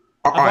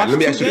 All right. Let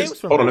me ask you this.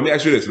 Hold on. Let me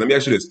ask you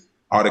this.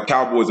 Are the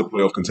Cowboys a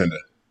playoff contender?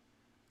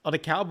 Are the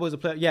Cowboys a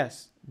playoff?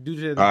 Yes. Due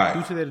to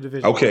their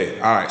division. Okay,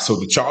 all right. So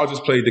the Chargers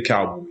played the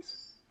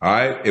Cowboys. All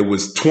right. It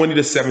was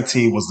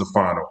 20-17 was the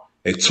final.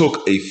 It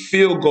took a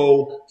field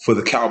goal for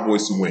the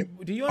Cowboys to win.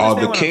 Do you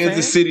understand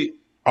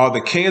Are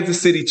the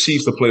Kansas City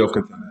Chiefs a playoff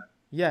contender?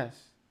 Yes.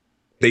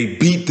 They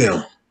beat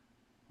them.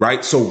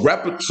 Right? So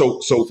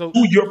to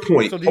your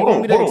point, hold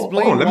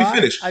on, let me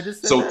finish.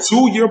 So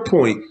to your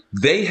point,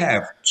 they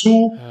have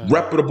 2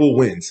 reputable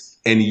wins.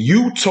 And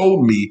you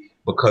told me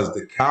because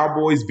the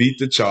Cowboys beat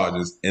the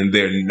Chargers and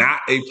they're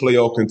not a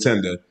playoff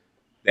contender,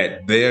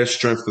 that their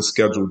strength of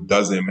schedule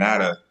doesn't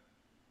matter.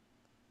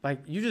 Like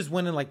you just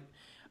went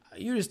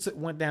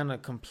down a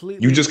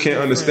completely. You just can't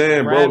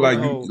understand, bro. Like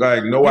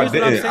no, I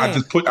didn't. I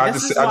just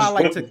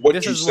went with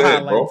what you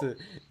said, bro.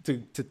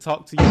 To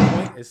talk to your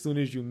point as soon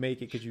as you make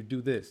it, because you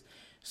do this.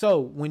 So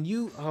when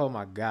you, oh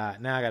my God,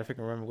 now I gotta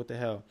freaking remember what the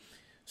hell.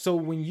 So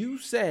when you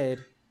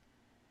said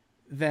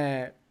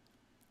that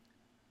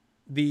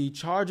the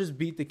Chargers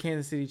beat the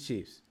Kansas City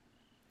Chiefs.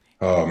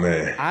 Oh,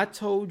 man. I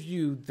told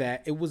you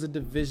that it was a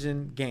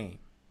division game.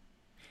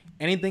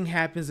 Anything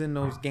happens in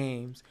those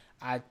games.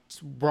 I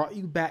brought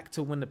you back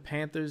to when the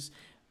Panthers,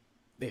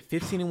 their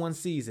 15-1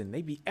 season,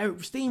 they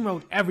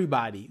steamrolled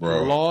everybody.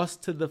 Bro.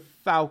 Lost to the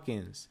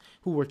Falcons,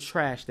 who were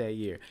trash that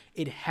year.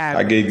 It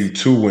happens. I gave you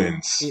 2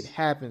 wins. It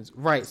happens.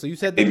 Right. So you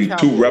said I gave you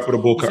 2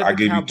 reputable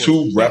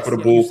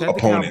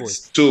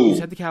opponents. 2. You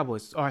said the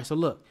Cowboys. All right. So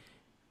look,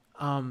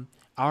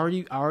 I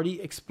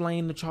already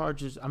explained the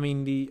Chargers. I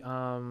mean the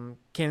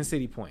Kansas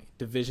City point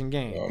division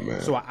game. Oh,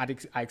 man. So I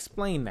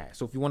explained that.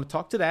 So if you want to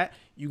talk to that,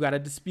 you got to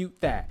dispute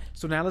that.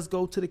 So now let's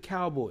go to the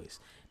Cowboys.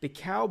 The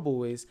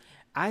Cowboys,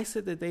 I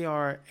said that they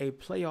are a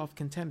playoff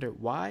contender.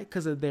 Why?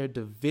 Because of their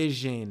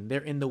division. They're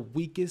in the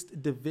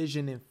weakest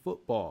division in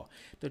football.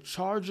 The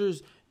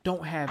Chargers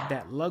don't have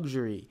that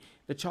luxury.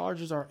 The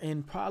Chargers are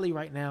in probably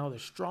right now the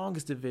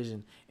strongest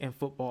division in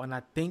football, and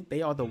I think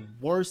they are the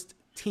worst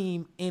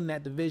team in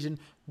that division,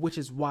 which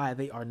is why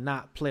they are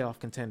not playoff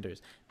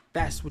contenders.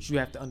 That's what you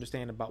have to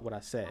understand about what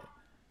I said.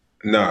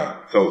 Nah.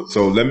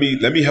 So let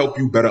me help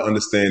you better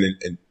understand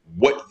and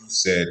what you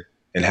said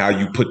and how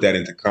you put that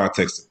into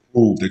context to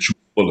prove that you're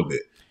full of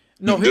it.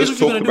 No, you just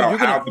talked about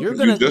how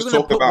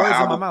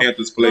the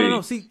Panthers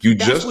played. You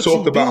just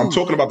talked about. I'm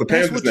talking about the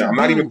Panthers now. I'm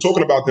not even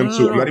talking about them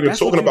too. I'm not even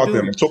talking about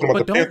them. I'm talking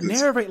about the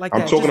Panthers.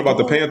 I'm talking about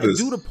the Panthers.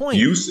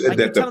 You said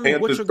that the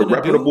Panthers, the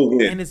reputable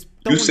win.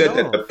 You said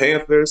that the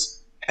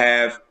Panthers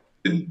have,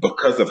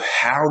 because of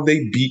how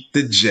they beat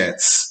the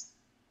Jets.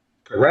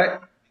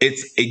 Correct.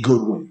 It's a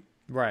good win.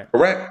 Right.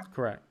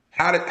 Correct.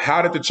 How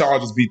did the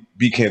Chargers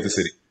beat Kansas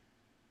City?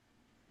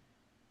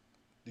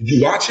 Did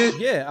you watch it?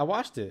 Yeah, I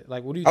watched it.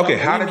 Like, what do you? Okay,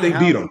 how did they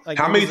beat them? Like,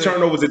 how many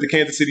turnovers did the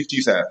Kansas City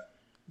Chiefs have?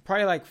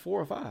 Probably like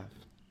 4 or 5.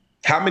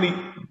 How many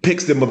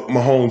picks did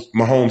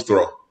Mahomes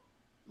throw?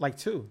 Like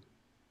 2.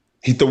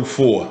 He threw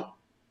 4.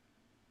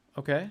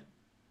 Okay.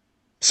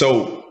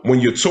 So when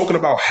you're talking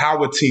about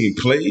how a team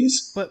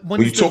plays, but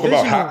when you talk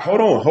about how,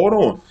 hold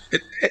on,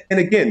 and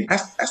again,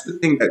 that's the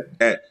thing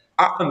that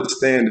I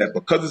understand that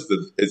because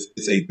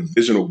it's a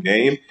divisional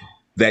game,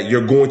 that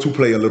you're going to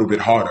play a little bit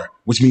harder,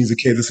 which means the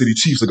Kansas City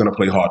Chiefs are going to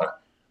play harder,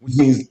 which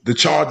means the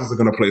Chargers are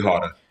going to play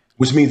harder,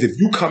 which means if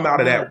you come out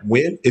of that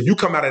win, if you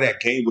come out of that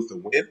game with the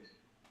win,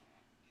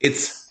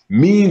 it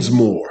means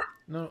more.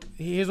 No,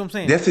 here's what I'm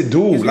saying. Yes, it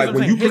do. Like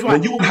when you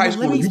in high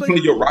school, and you play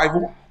your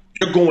rival,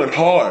 you're going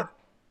hard,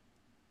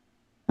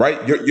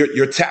 right?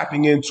 You're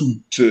tapping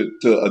into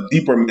a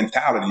deeper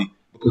mentality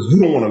because you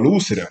don't want to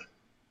lose to them.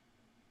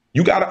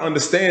 You got to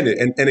understand it.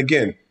 And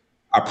again,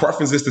 I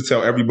preference this to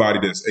tell everybody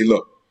this. Hey,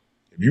 look,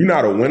 if you're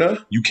not a winner,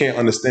 you can't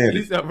understand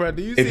it.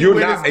 If you're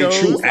not a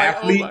true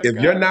athlete,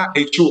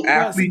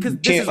 you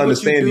can't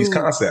understand these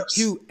concepts.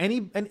 Hugh,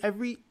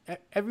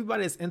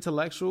 everybody that's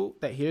intellectual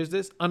that hears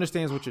this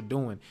understands what you're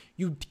doing.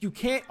 You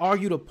can't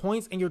argue the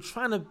points, and you're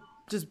trying to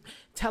just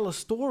tell a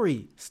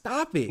story.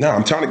 Stop it. No,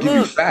 I'm trying to give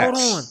you facts.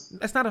 Hold on.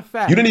 That's not a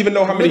fact. You didn't even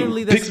know how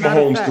many picks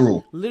Mahomes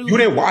threw. You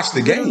didn't watch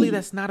the game. Literally,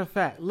 that's not a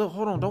fact. Look,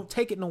 hold on. Don't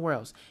take it nowhere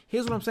else.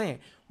 Here's what I'm saying.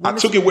 I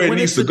took it where it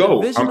needs to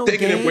go. I'm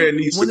taking it where it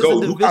needs to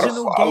go. You gotta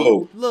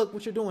follow. Look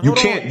what you're doing.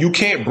 You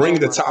can't bring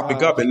the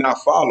topic up and not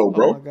follow,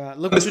 bro.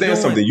 Understand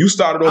something. You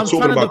started off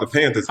talking about the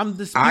Panthers.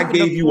 I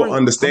gave you an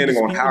understanding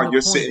on how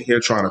you're sitting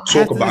here trying to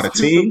talk about a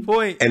team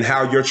and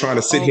how you're trying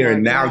to sit here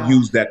and now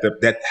use that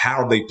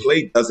how they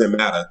play doesn't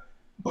matter.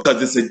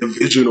 Because it's a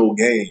divisional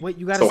game. Wait,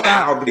 you gotta stop.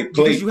 How they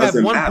play because you have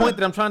one point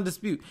that I'm trying to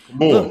dispute.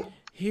 Look,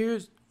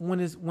 here's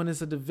when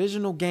it's a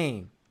divisional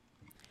game,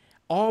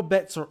 all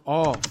bets are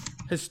off.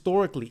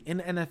 Historically, in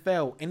the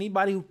NFL,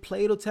 anybody who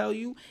played will tell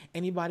you,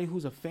 anybody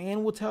who's a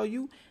fan will tell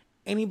you,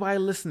 anybody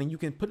listening, you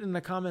can put it in the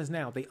comments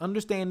now. They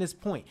understand this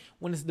point.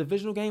 When it's a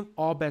divisional game,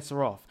 all bets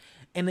are off.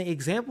 And the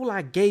example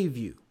I gave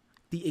you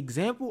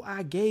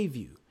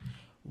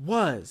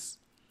was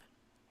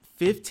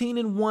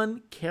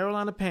 15-1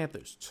 Carolina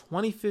Panthers,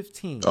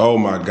 2015. Oh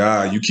my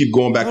God! You keep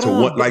going back to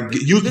one. Like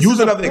use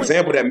another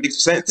example that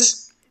makes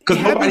sense.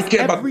 Because nobody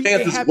cared about the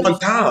Panthers one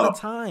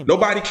time.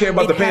 Nobody cared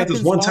about the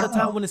Panthers one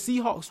time. When the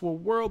Seahawks were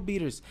world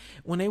beaters,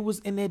 when they was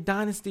in their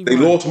dynasty, they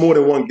lost more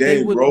than one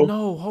game, bro.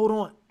 No, hold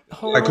on.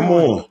 Hold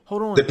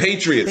on. The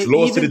Patriots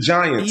lost to the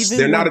Giants.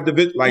 They're not a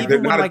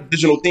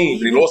divisional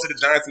team. They lost to the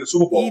Giants in the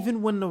Super Bowl.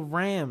 Even when the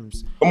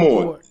Rams. Come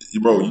on,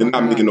 bro. You're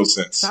not making no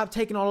sense. Stop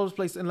taking all those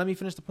places and let me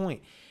finish the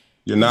point.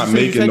 You're not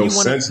making no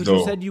sense, though.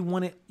 You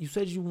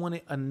said you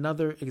wanted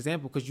another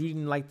example because you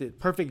didn't like the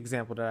perfect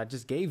example that I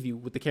just gave you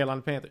with the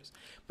Carolina Panthers.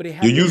 But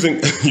you're using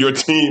your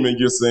team and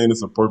you're saying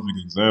it's a perfect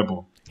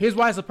example. Here's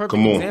why it's a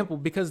perfect example: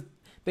 because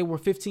they were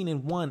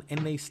 15-1 and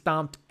they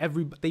stomped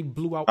they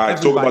blew out. All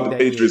right, talk about the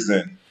Patriots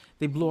then.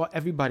 They blew out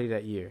everybody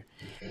that year,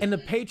 and the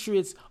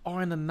Patriots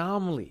are an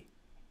anomaly.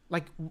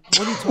 Like,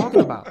 what are you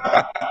talking about?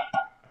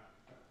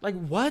 Like,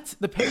 what?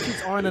 The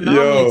Patriots are an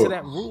anomaly to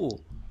that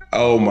rule.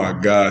 Oh my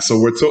God!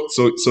 So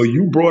so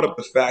you brought up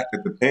the fact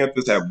that the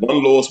Panthers have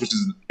one loss, which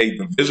is a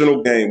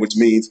divisional game, which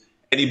means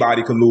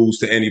anybody can lose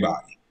to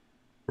anybody,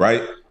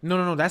 right?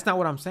 No, that's not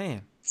what I'm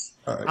saying.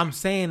 Right. I'm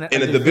saying that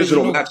in a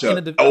divisional matchup,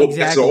 exactly.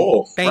 That's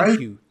off. Thank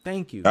you.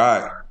 All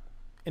right.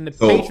 And the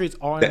Patriots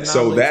are an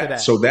anomaly to that.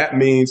 So that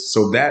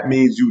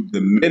means you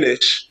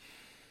diminish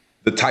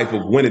the type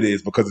of win it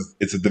is because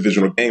it's a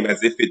divisional game,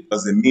 as if it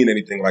doesn't mean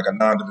anything like a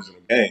non-divisional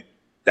game.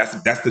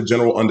 That's the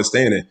general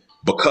understanding.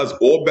 Because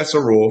all bets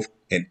are off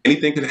and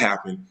anything can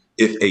happen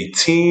if a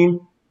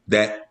team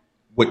that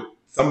what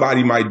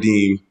somebody might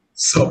deem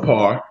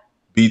subpar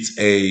beats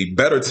a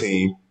better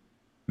team,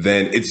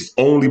 then it's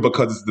only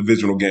because it's a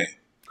divisional game.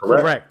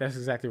 Correct? That's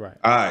exactly right.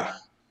 All right.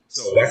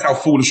 So that's how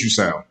foolish you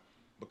sound.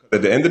 Because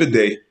at the end of the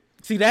day,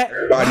 see that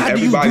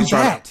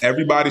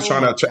everybody's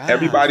trying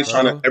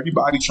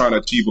to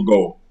achieve a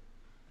goal.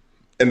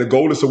 And the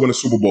goal is to win a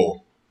Super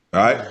Bowl. All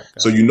right,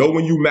 so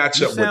when you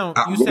match up with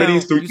one of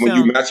these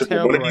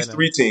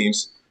three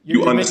teams,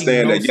 you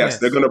understand that yes,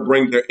 they're going to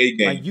bring their A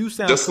game,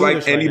 just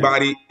like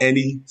anybody,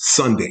 any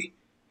Sunday,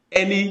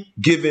 any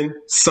given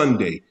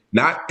Sunday,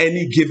 not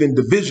any given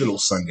divisional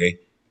Sunday,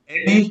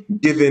 any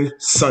given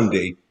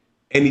Sunday,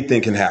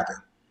 anything can happen.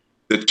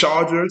 The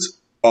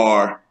Chargers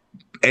are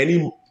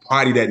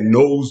anybody that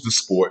knows the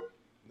sport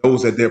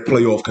knows that they're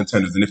playoff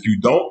contenders, and if you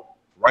don't.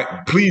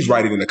 Right, please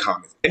write it in the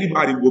comments.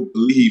 Anybody will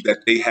believe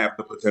that they have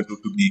the potential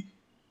to be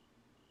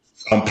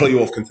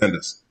playoff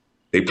contenders.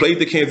 They played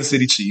the Kansas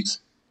City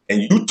Chiefs,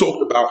 and you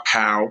talked about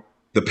how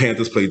the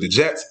Panthers played the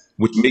Jets,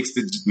 which makes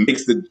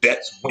the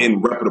Jets win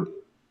reputable.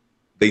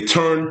 They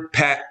turned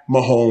Pat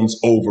Mahomes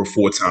over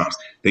 4 times.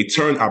 They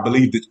turned, I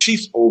believe, the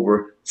Chiefs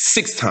over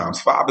 6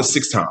 times, 5 or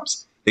 6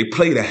 times. They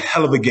played a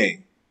hell of a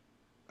game.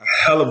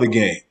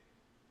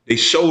 They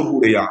showed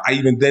who they are. I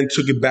even then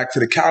took it back to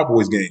the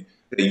Cowboys game.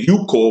 That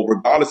you call,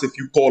 regardless if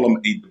you call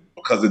them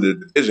because of the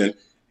division,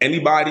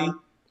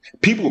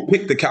 people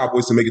pick the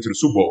Cowboys to make it to the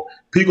Super Bowl.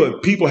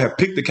 People have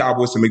picked the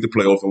Cowboys to make the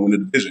playoffs and win the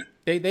division.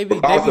 They be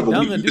done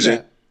to do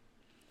that.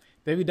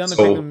 They be done to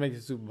pick them to make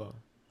the Super Bowl.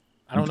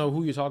 I don't know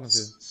who you're talking to.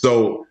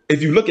 So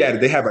if you look at it,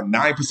 they have a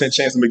 9%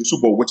 chance to make the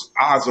Super Bowl, which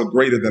odds are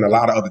greater than a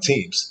lot of other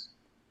teams.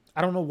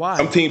 I don't know why.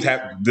 Some teams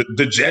have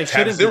the Jets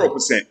have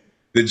 0%.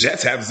 The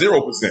Jets have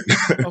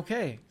 0%.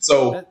 Okay.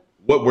 So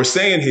what we're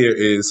saying here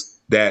is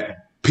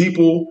that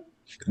people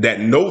that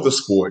know the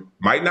sport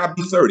might not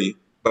be 30,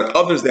 but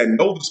others that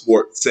know the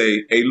sport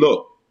say, hey,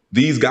 look,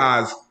 these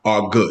guys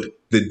are good.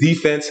 The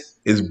defense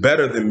is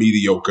better than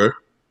mediocre.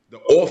 The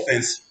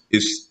offense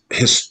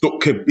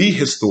could be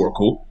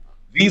historical.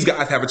 These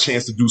guys have a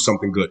chance to do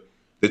something good.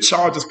 The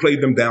Chargers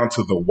played them down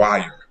to the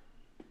wire.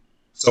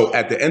 So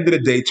at the end of the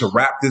day, to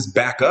wrap this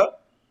back up,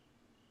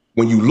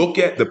 when you look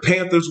at the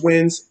Panthers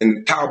wins and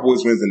the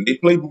Cowboys wins, and they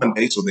play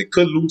Monday, so they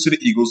could lose to the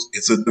Eagles.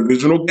 It's a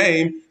divisional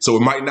game, so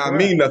it might not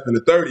mean nothing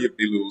to 30 if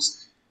they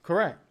lose.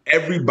 Correct.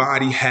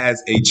 Everybody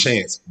has a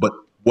chance. But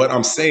what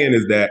I'm saying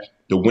is that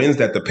the wins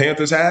that the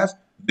Panthers have,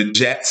 the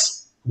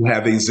Jets, who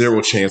have a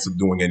 0 chance of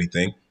doing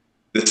anything,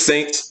 the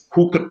Saints,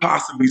 who could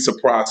possibly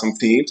surprise some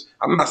teams.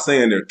 I'm not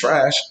saying they're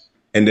trash.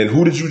 And then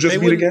who did you just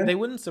beat again? They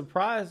wouldn't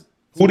surprise.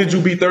 Who did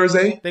you beat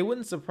Thursday? They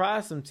wouldn't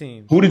surprise some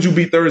teams. Who did you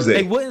beat Thursday?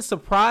 They wouldn't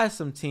surprise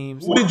some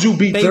teams. Who did you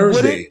beat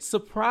Thursday? They wouldn't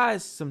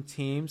surprise some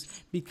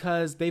teams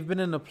because they've been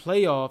in the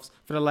playoffs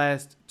for the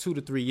last 2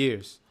 to 3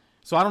 years.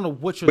 So I don't know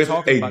what you're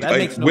talking about. That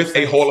makes no sense.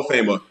 With a Hall of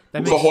Famer.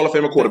 With a Hall of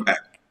Famer quarterback.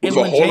 With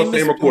a Hall of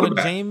Famer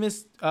quarterback.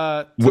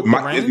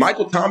 Is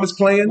Michael Thomas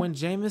playing?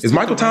 Is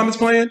Michael Thomas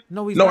playing?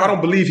 No, he's not. No, I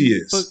don't believe he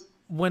is. But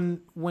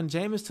when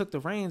Jameis took the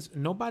reins,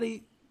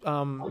 nobody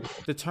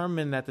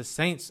determined that the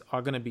Saints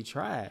are going to be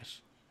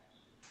trash.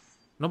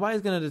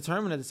 Nobody's going to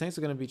determine that the Saints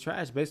are going to be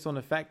trash based on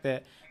the fact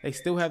that they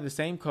still have the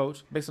same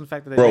coach, based on the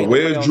fact that they made the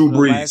where's Drew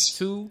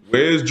Brees?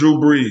 Where's Drew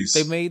Brees?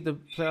 They made the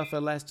playoff for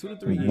the last 2 to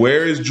 3 years.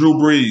 Where is Drew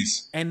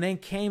Brees? And then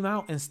came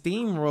out and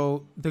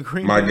steamrolled the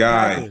Green Bay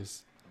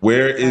Packers.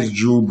 Where is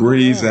Drew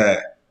Brees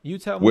at? You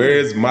tell me. Where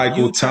is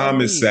Michael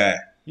Thomas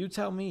at? You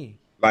tell me.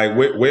 Like,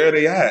 where are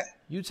they at?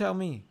 You tell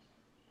me.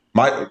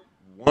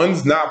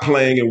 One's not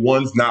playing and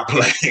one's not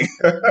playing.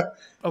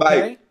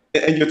 Okay.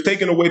 And you're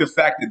taking away the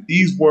fact that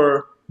these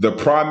were the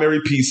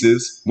primary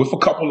pieces with a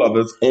couple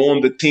others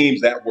on the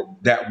teams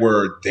that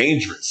were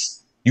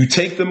dangerous. You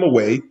take them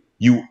away,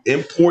 you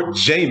import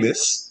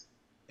Jameis,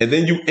 and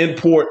then you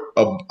import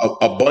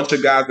a bunch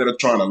of guys that are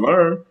trying to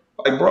learn.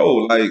 Like,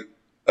 bro,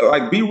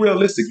 like be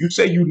realistic. You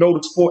say you know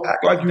the sport,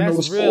 act like you know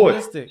the sport.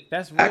 Realistic.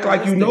 That's realistic. Act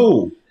like you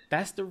know.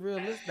 That's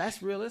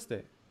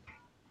realistic.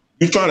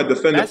 You're trying to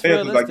defend the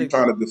Panthers like you're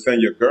trying to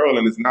defend your girl,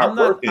 and it's not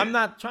working. I'm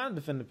not trying to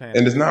defend the Panthers.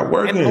 And it's not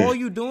working. And all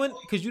you doing,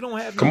 because you don't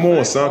have Come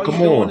on, son.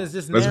 Come on.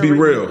 Let's be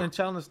real. And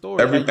telling the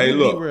story. Hey,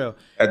 look.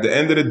 At the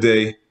end of the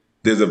day,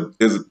 there's a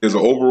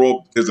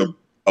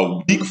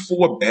week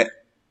 4 bet,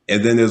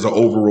 and then there's an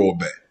overall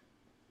bet.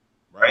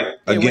 Right?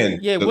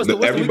 Again,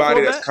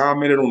 everybody that's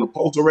commented on the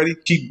post already,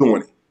 keep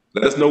doing it.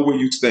 Let us know where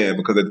you stand,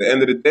 because at the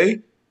end of the day,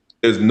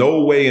 there's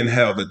no way in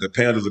hell that the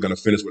Panthers are going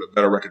to finish with a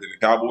better record than the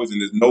Cowboys,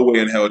 and there's no way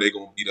in hell they're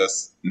going to beat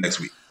us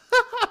next week.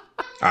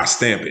 I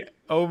stamp it.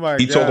 Oh my God!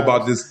 He talked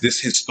about this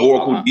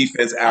historical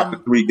defense after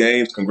 3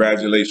 games.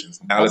 Congratulations.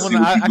 Now let's see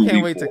what you do. I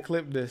can't wait to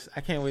clip this.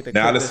 I can't wait to.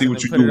 Now let's see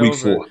what you do week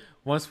 4.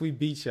 Once we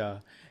beat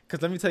y'all,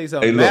 because let me tell you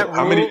something. Hey,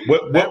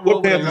 look,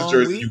 what Panthers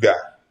jersey you got?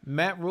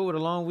 Matt Rule with a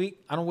long week.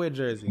 I don't wear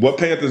jerseys. What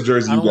Panthers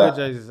jersey you got? I don't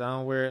wear jerseys. I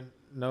don't wear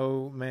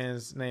no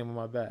man's name on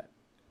my back.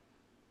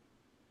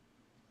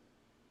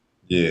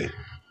 Yeah.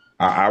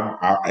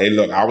 Hey,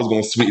 look, I was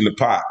going to sweeten the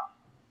pot.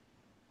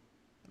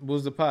 What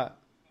was the pot?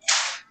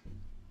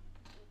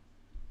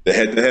 The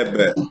head-to-head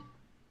bet.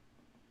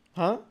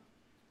 Huh?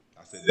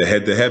 I said the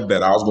head-to-head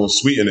bet. I was going to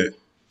sweeten it.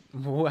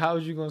 Well, how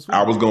was you going to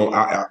sweeten it?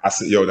 I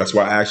said, yo, that's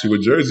why I asked you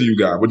what jersey you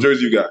got. What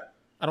jersey you got?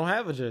 I don't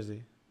have a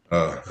jersey.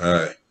 All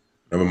right.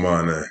 Never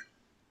mind that.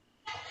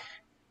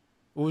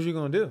 What was you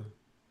going to do?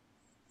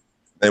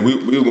 And we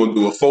were going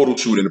to do a photo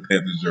shoot in the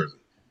Panthers jersey.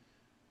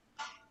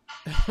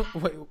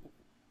 Wait,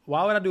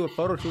 why would I do a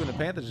photo shoot in the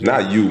Panthers jersey?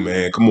 Not you,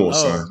 man. Come on,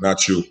 son.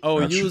 Not you.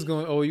 You was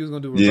going to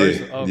do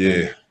reversal.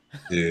 Yeah,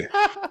 okay.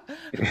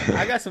 yeah.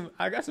 I got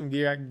some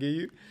gear I can give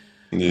you.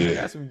 Yeah. I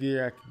got some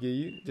gear I can give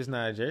you, just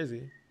not a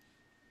jersey.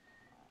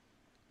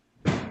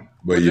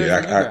 But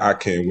yeah, I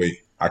can't wait.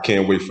 I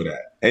can't wait for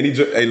that.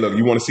 Hey, look,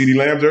 you want a CeeDee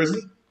Lamb jersey?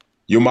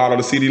 You model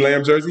the CeeDee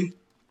Lamb jersey?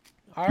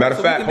 Right, Matter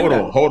of fact, hold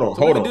on.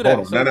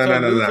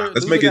 No.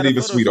 Let's make it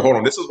even sweeter. Hold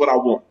on. This is what I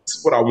want.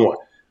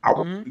 I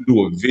want to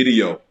do a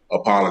video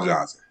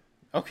apologizing.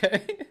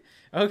 Okay.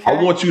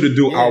 I want you to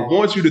do. Yeah. I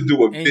want you to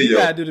do a video,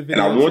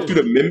 and I want you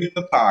to mimic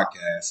the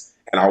podcast,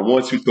 and I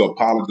want you to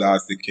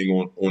apologize to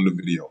King on the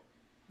video.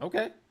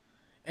 Okay.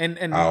 And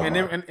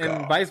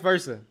vice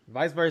versa.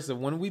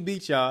 When we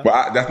beat y'all,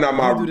 but that's not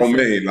my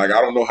domain. Like,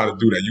 I don't know how to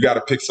do that. You got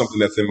to pick something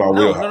that's in my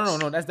wheelhouse.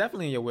 No. That's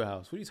definitely in your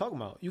wheelhouse. What are you talking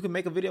about? You can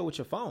make a video with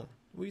your phone.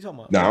 What are you talking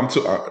about?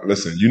 Nah,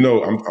 listen. You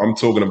know, I'm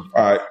talking. All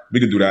right, we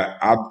can do that.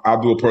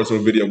 I'll do a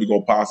personal video. We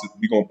gonna post it.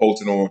 We gonna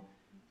post it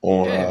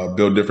on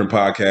Build Different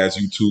Podcast,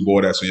 YouTube,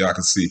 all that, so y'all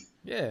can see.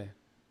 Yeah,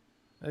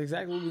 that's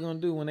exactly what we're gonna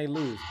do when they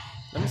lose.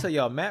 Let me tell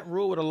y'all, Matt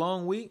Rule with a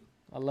long week.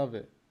 I love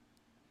it.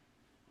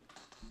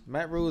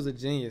 Matt Rule is a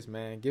genius,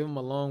 man. Give him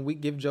a long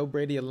week. Give Joe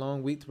Brady a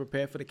long week to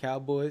prepare for the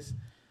Cowboys.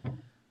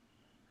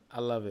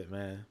 I love it,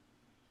 man.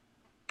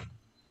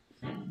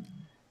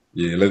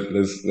 Yeah,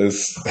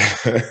 let's.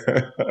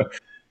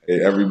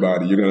 Hey,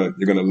 everybody, you're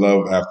gonna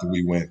love after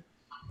we win.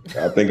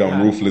 I think I'm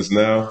Nah, ruthless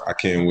now. I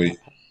can't wait.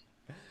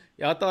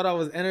 y'all thought I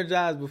was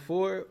energized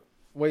before.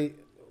 Wait,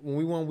 when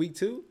we won week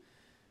 2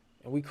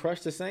 and we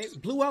crushed the Saints,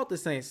 blew out the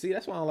Saints. See,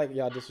 that's why I don't like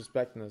y'all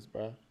disrespecting us,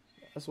 bro.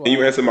 That's Can you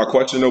why. answer my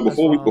question though? That's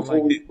why I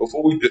don't like it.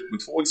 Before we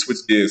switch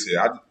gears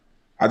here,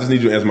 I just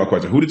need you to answer my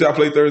question. Who did y'all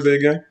play Thursday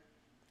again?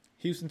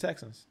 Houston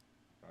Texans.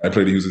 I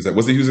played the Houston Texans.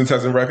 What's the Houston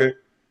Texans record?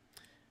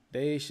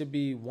 They should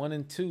be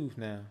 1-2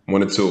 now.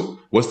 1-2.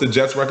 What's the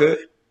Jets record?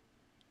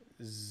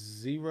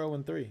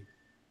 0-3.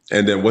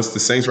 And then what's the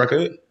Saints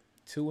record?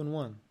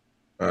 2-1.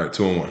 All right,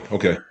 2-1.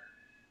 Okay.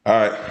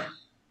 All right.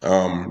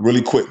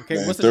 Really quick. Okay,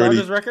 Man. what's the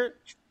Chargers record?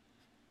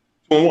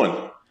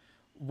 2-1.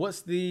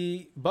 What's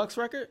the Bucks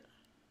record?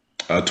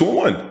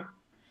 2-1.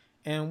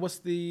 And what's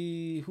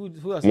the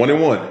who else?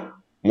 1-1.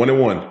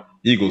 1-1.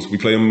 Eagles. We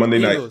play them Monday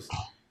Eagles. night.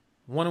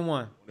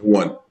 1-1.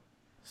 1-1.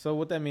 So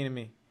what that mean to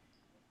me?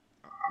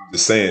 I'm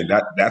just saying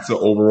that's an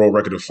overall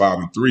record of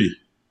 5-3.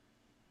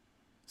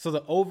 So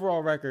the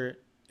overall record.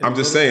 I'm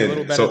just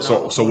saying. So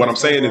what I'm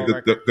saying is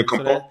I'm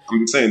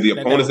just saying the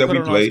opponents that we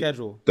play,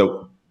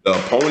 the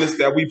opponents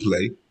that we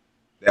play,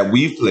 that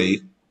we've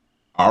played,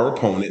 our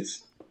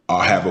opponents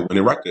have a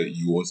winning record.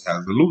 Yours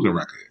has a losing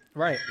record.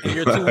 Right, and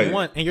you're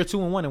 2-1, and you're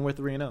 2-1, and we're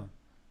 3-0.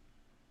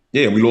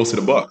 Yeah, we lost to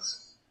the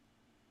Bucks.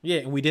 Yeah,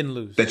 and we didn't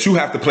lose. That you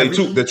have to play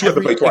twice.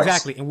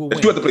 Exactly, and we'll win.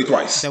 That you have to play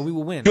twice. That we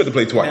will win. You have to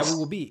play twice. That we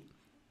will beat.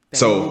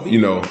 So you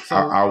know,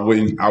 I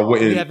wouldn't.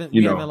 We haven't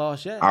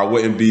lost yet. I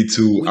wouldn't be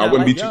too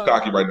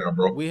cocky right now,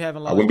 bro. We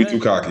haven't lost. I wouldn't be too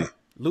cocky.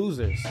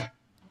 Losers.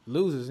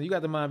 You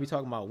got the mind to be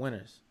talking about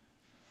winners.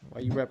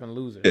 Why you repping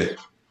losers? Yeah.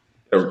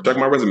 Check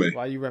my resume.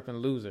 Why you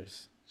repping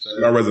losers? Check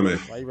my resume.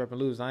 Why you repping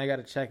losers? I ain't got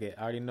to check it.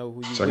 I already know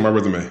who you. Check my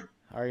resume.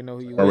 I already know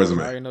who you. My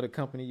resume. I already know the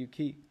company you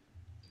keep.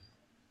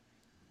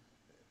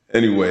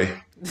 Anyway,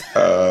 because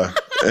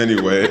look,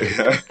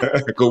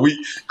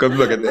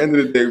 at the end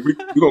of the day, we're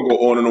gonna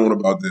go on and on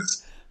about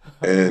this,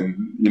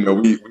 and you know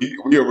we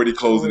already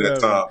closing that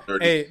time.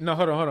 30. Hey, no,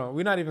 hold on.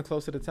 We're not even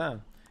close to the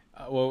time.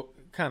 Well,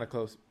 kind of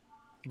close,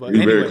 but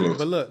We're anyway. very close.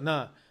 But look,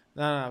 nah,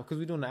 because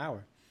we're doing an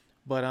hour.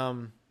 But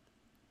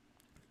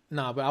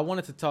but I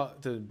wanted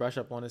to brush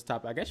up on this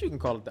topic. I guess you can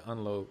call it the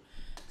unload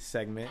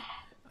segment.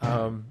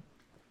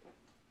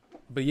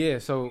 But yeah,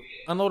 so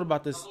unload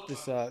about this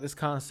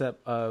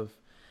concept of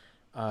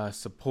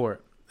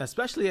support,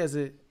 especially as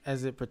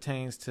it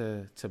pertains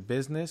to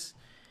business,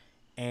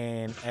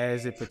 and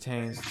as it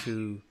pertains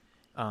to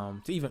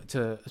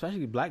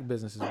especially Black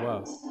business as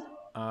well.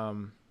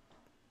 And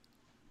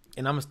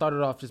I'm gonna start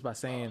it off just by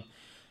saying,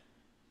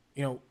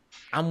 you know,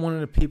 I'm one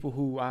of the people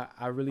who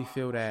I really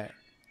feel that,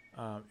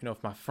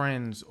 if my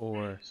friends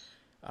or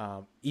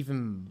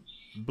even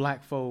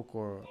Black folk,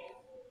 or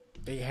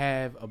they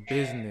have a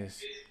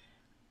business,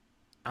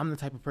 I'm the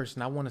type of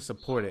person I want to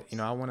support it. You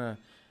know, I want to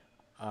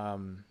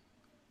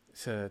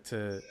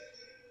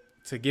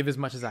give as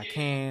much as I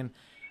can.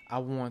 I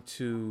want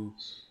to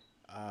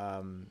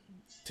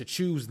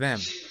choose them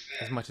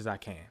as much as I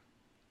can.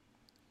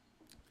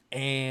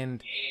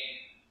 And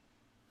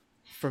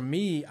for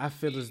me, I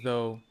feel as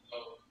though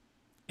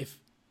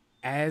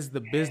as the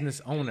business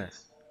owner,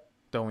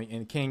 though,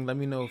 and King, let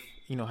me know if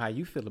you know how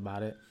you feel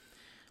about it.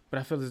 But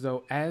I feel as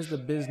though as the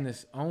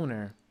business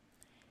owner,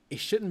 it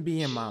shouldn't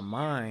be in my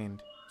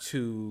mind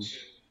to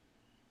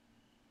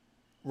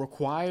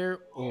require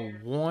or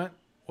want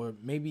or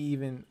maybe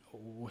even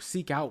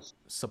seek out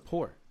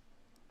support.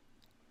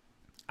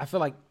 I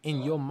feel like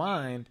in your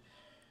mind,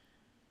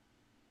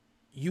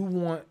 you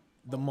want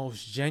the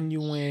most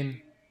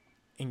genuine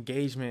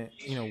engagement,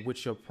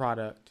 with your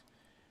product,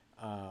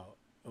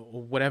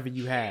 whatever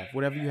you have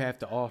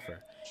to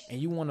offer,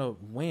 and you want to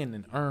win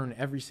and earn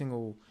every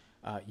single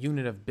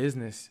unit of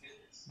business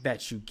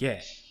that you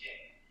get.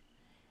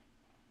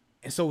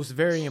 And so it's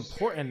very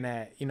important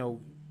that,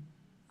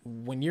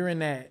 when you're in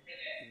that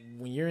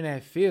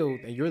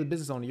field and you're the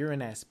business owner, you're in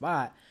that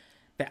spot,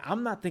 that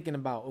I'm not thinking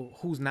about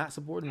who's not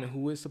supporting me,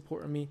 who is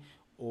supporting me,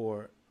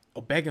 or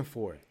begging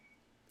for it.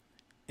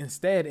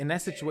 Instead, in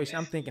that situation,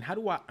 I'm thinking, how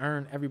do I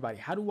earn everybody?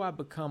 How do I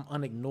become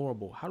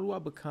unignorable? How do I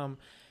become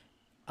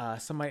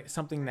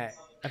something that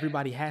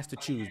everybody has to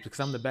choose because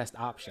I'm the best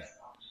option?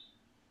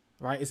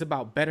 Right? It's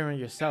about bettering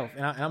yourself.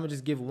 And I'm gonna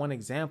just give one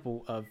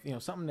example of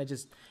something that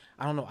just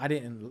I don't know, I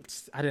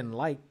didn't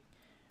like.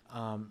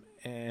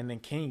 And then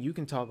King, you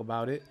can talk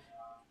about it.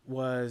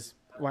 Was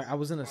right, I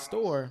was in a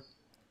store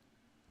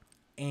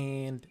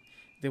and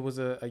there was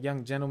a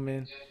young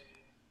gentleman,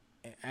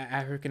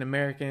 African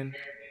American,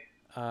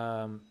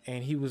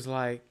 and he was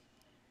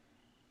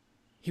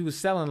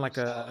selling like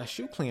a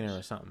shoe cleaner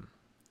or something.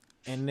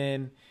 And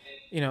then,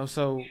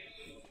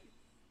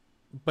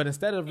 but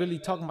instead of really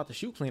talking about the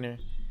shoe cleaner,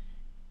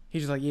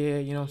 he's just like, yeah,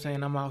 what I'm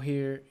saying, I'm out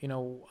here,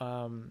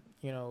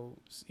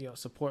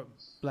 support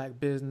Black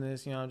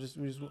business, we're just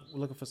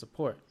looking for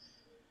support.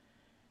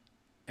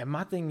 And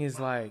my thing is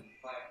like,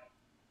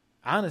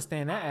 I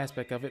understand that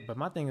aspect of it, but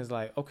my thing is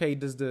like, okay,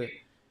 does the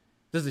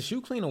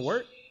shoe cleaner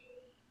work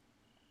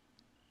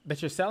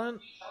that you're selling?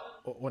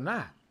 or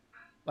not?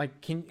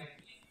 Like, can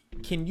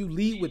you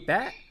lead with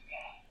that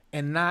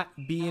and not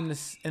be in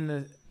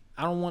the?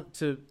 I don't want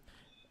to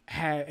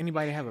have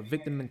anybody have a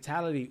victim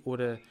mentality or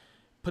to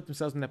put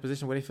themselves in that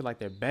position where they feel like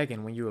they're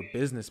begging. When you're a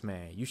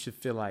businessman, you should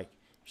feel like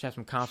you should have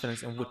some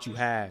confidence in what you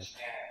have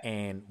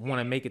and want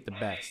to make it the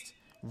best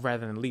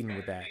rather than leading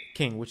with that.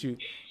 King, what you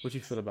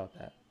feel about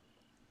that?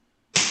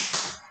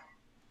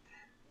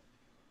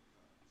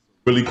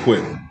 Really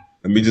quick,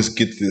 let me just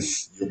get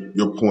this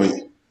your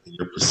point,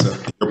 your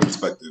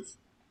perspective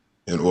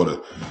in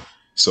order.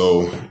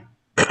 So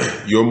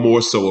you're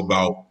more so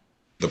about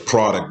the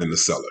product than the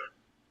seller.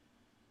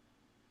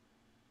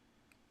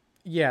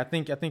 Yeah, I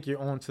think you're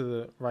on to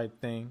the right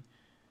thing.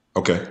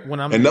 Okay.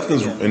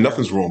 Nothing's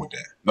wrong with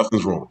that.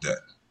 Nothing's wrong with that.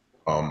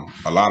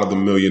 A lot of the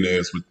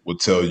millionaires would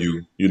tell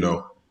you,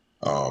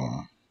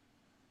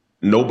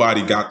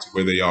 nobody got to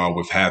where they are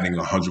with having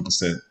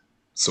 100%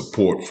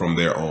 support from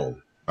their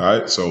own. All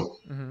right. So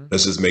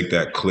let's just make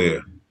that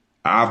clear.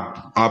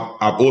 I've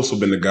also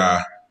been the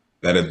guy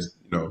that is,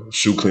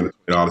 shoe cleaner,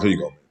 $20. Here you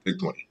go, take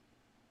 20.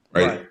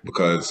 Right.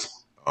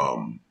 Because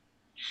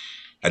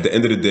at the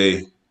end of the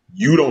day,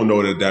 you don't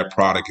know that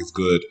product is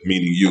good,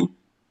 meaning you,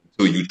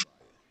 until you try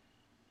it.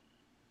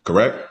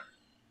 Correct?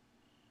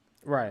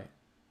 Right.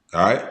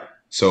 All right.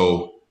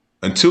 So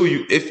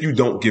if you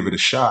don't give it a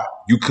shot,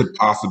 you could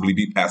possibly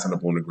be passing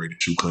up on the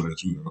greatest shoe cleaner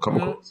that you've ever come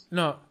across.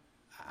 No,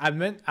 I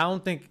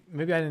don't think,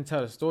 maybe I didn't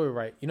tell the story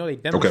right. They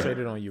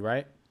demonstrated on you,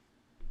 right?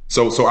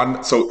 So I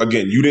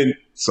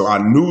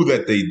knew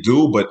that they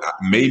do, but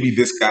maybe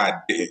this guy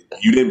didn't.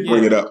 You didn't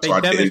bring it up, so I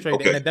didn't.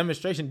 Okay. And the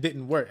demonstration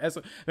didn't work.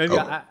 Maybe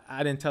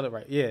I didn't tell it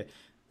right. Yeah,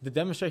 the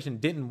demonstration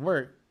didn't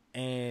work,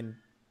 and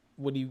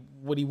what he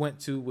went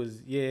to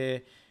was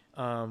we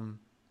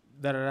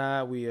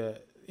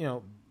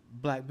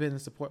black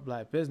business support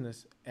black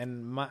business,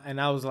 and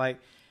I was like,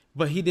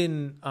 but he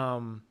didn't.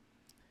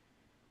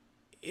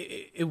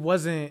 It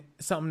wasn't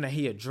something that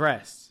he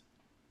addressed.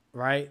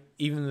 Right?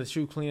 Even the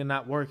shoe cleaner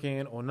not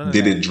working or none of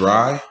that. Did it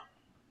dry?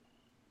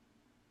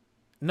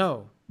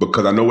 No.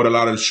 Because I know what a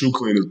lot of the shoe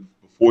cleaners,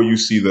 before you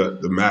see the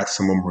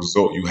maximum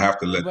result, you have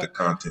to let the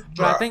content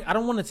dry. But I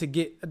don't want it to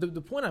get,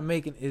 the point I'm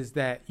making is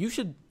that you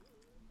should,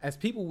 as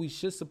people, we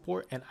should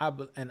support, and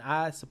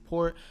I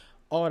support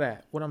all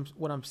that.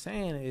 What I'm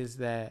saying is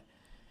that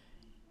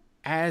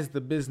as the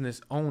business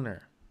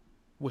owner,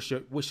 what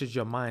should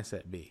your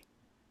mindset be?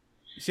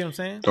 You see what I'm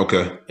saying?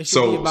 Okay. It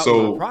should be about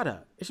my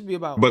product. It should be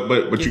about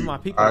giving my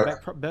people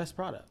the best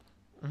product.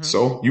 Mm-hmm.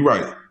 So you're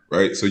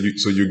right? So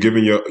you're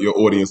giving your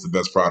audience the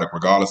best product,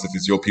 regardless if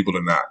it's your people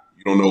or not.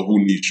 You don't know who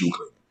needs shoe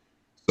cleaning.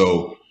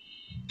 So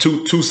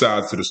two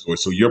sides to the story.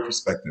 So your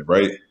perspective,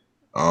 right?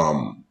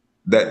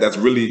 That's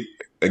really,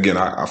 again,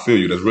 I feel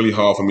you. That's really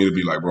hard for me to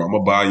be like, bro, I'm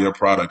gonna buy your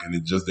product and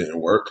it just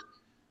didn't work.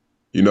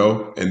 And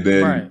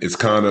then It's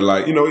kind of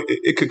like,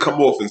 it could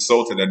come off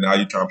insulting that now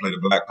you're trying to play the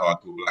black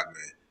card to a black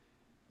man.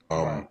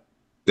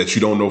 That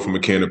you don't know from a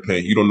can of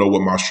paint. You don't know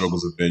what my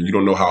struggles have been. You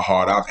don't know how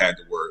hard I've had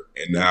to work.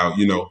 And now,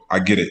 I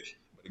get it.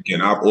 But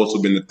again, I've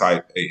also been the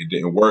type, hey, it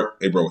didn't work.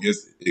 Hey, bro,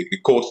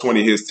 it costs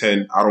 20, here's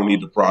 10. I don't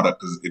need the product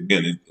because,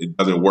 again, it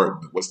doesn't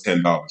work. What's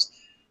 $10?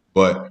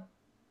 But,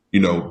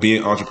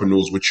 being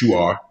entrepreneurs, which you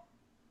are,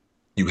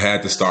 you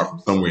had to start from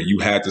somewhere. You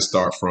had to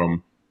start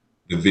from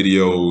the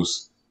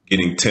videos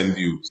getting 10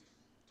 views,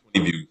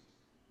 20 views.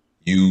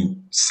 You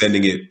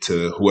sending it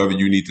to whoever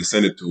you need to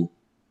send it to,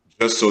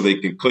 just so they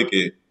can click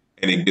it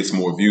and it gets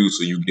more views,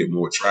 so you get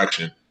more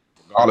traction,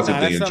 regardless if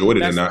they enjoyed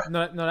it or not.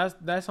 No,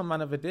 that's something I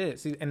never did.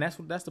 See, and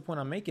that's the point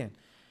I'm making.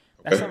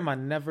 That's something I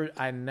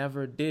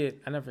never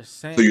did. I never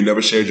sent. So you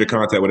never shared your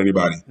content with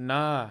anybody?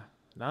 Nah.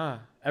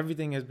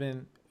 Everything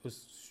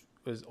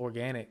was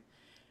organic.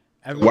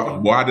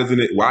 Why isn't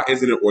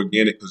it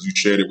organic? Because you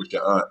shared it with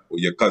your aunt or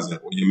your cousin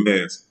or your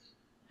man's.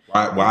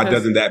 Why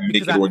doesn't that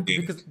make it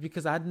organic?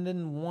 Because I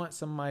didn't want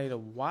somebody to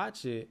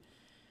watch it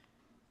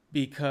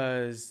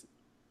because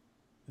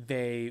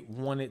they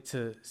wanted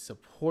to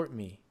support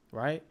me,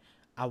 right?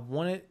 I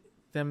wanted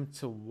them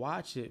to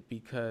watch it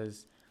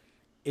because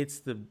it's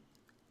the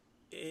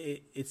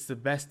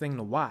best thing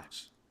to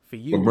watch for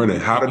you. But Brennan,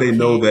 how do they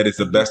know that it's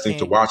the best thing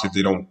to watch if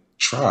they don't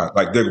try?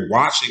 Like, they're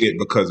watching it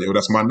because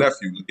that's my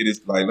nephew. It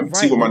is like, let me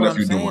see what my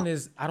nephew's doing. What I'm saying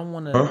is, I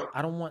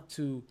don't want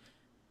to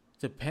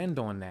depend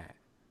on that.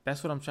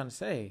 That's what I'm trying to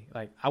say.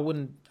 Like, I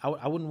wouldn't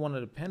want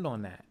to depend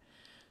on that.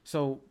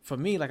 So for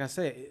me, like I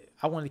said,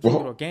 I wanted to keep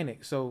it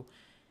organic. So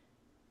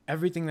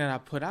everything that I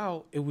put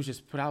out, it was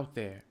just put out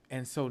there.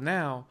 And so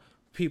now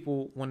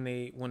people, when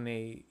they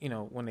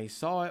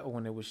saw it or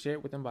when it was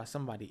shared with them by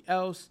somebody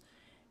else,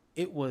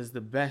 it was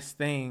the best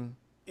thing.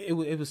 It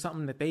was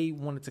something that they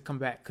wanted to come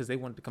back because they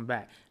wanted to come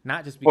back,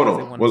 not just because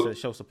they wanted to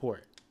show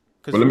support.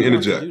 But let me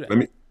interject. Let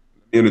me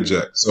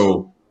interject.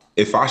 So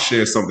if I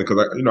share something,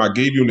 because I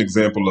gave you an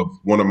example of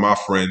one of my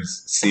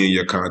friends seeing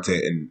your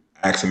content and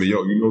asking me,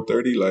 yo,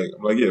 30? Like,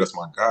 I'm like, yeah, that's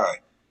my guy.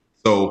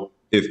 So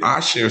if I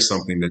share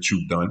something that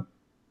you've done,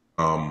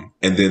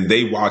 and then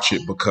they watch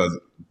it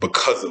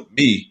because of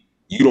me,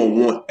 you don't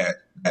want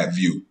that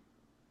view.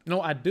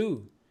 No, I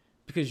do.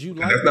 because you And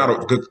like that's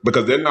that.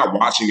 because they're not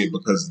watching it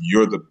because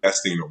you're the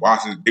best thing to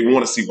watch. They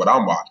want to see what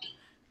I'm watching.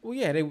 Well,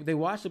 yeah, they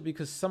watch it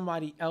because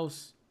somebody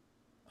else,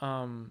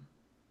 somebody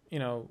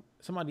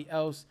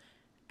else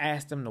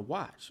asked them to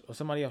watch, or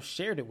somebody else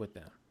shared it with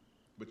them.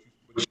 But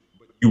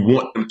you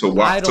want them to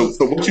watch.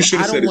 So what you should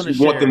have said is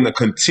you want them to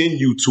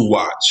continue to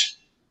watch.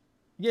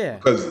 Yeah.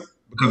 Because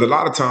a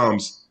lot of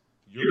times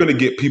you're going to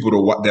get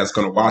people that's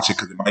going to watch it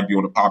because it might be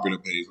on the popular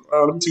page.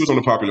 Let me see what's on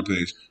the popular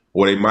page.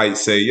 Or they might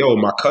say, yo,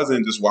 my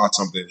cousin just watched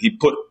something. He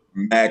put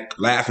mad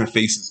laughing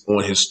faces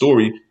on his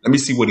story. Let me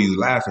see what he's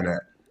laughing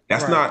at.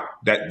 That's not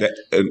that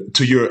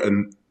to your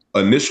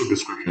initial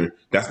description.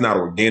 That's not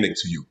organic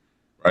to you,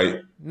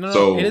 right?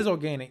 No, it is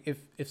organic.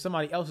 If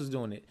somebody else is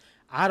doing it,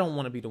 I don't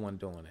want to be the one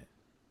doing it.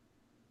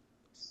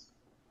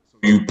 So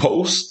you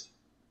post.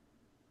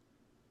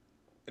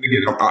 And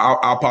again,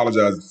 I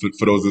apologize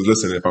for those that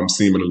listen if I'm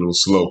seeming a little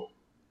slow.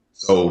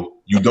 So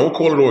you don't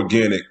call it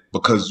organic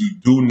because you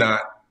do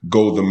not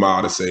go the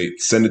mile to say,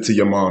 send it to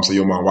your mom. Say,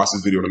 yo, mom, watch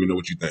this video. Let me know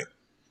what you think.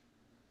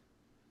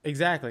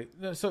 Exactly.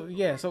 So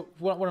yeah. So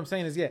what I'm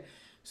saying is, yeah.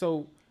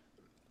 So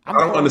I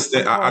don't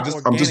understand. I'm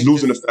just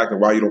losing the fact of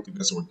why you don't think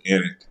that's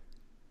organic.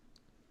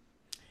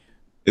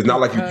 It's not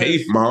like you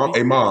paid mom.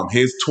 Hey, mom,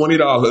 here's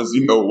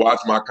 $20. Watch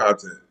my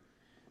content.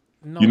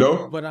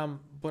 No, but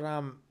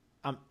I'm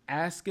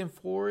asking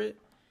for it,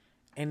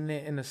 and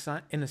in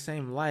the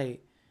same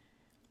light,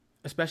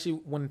 especially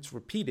when it's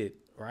repeated,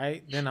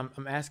 right? Then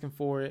I'm asking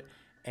for it,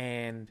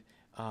 and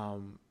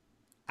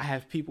I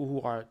have people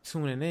who are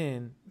tuning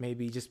in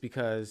maybe just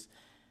because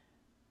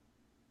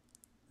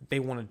they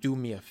want to do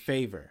me a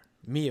favor,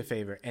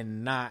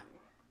 and not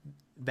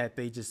that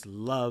they just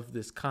love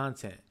this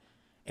content.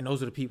 And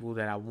those are the people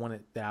that I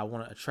want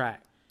to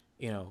attract,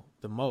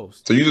 the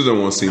most. So you just don't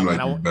want to seem like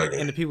you're begging.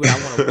 And the people that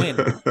I want to win.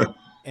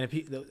 And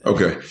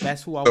okay,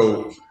 that's who I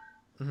want.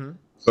 Mm-hmm.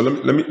 So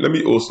let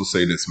me also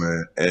say this,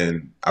 man,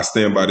 and I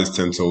stand by this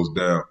 10 toes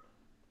down.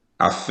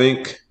 I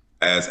think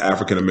as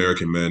African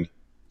American men,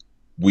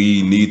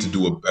 we need to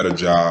do a better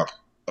job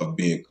of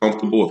being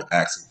comfortable with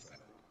asking for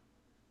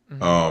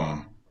help.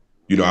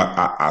 Mm-hmm.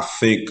 I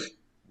think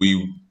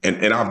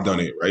and I've done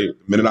it, right? The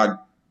minute I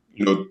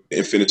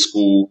finished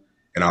school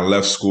and I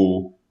left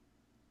school,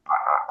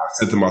 I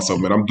said to myself,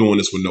 man, I'm doing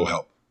this with no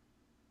help.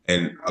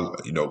 And,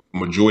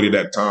 majority of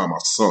that time I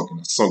sunk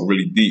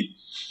really deep.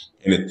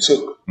 And it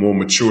took more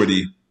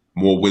maturity,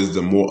 more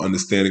wisdom, more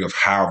understanding of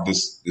how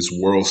this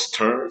world's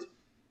turned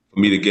for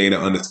me to gain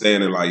an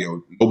understanding like,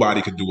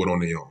 nobody could do it on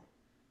their own.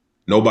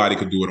 Nobody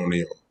could do it on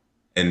their own.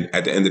 And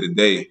at the end of the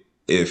day,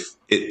 if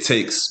it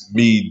takes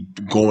me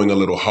going a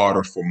little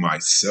harder for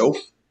myself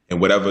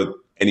and whatever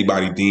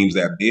anybody deems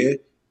that being,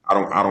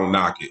 I don't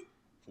knock it.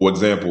 For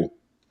example,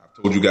 I've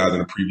told you guys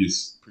in a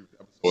previous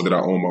episode that I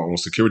own my own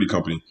security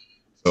company.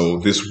 So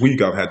this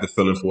week I've had to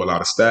fill in for a lot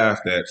of staff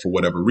that for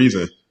whatever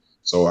reason.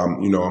 So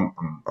I'm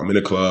in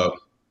a club,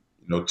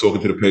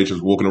 talking to the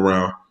patrons, walking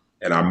around,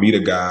 and I meet a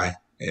guy,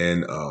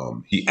 and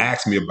he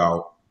asked me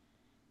about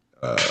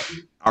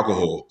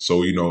alcohol.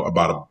 So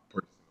about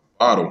a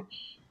bottle.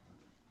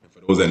 And for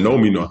those that know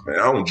me, man,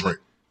 I don't drink.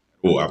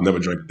 Well, I've never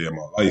drank a day in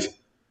my life.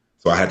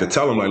 So I had to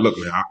tell him, like, look,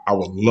 man, I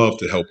would love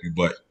to help you,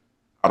 but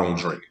I don't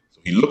drink.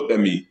 So he looked at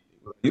me.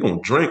 You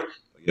don't drink?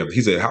 Yeah.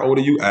 He said, how old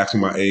are you? Asked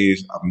me my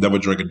age. I've never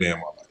drank a day in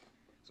my life.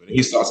 So then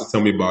he starts to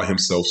tell me about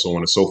himself, so on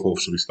and so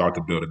forth. So we start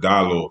to build a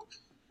dialogue.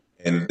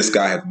 And this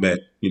guy has met,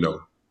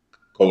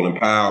 Colin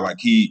Powell. Like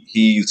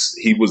he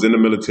was in the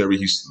military.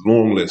 He's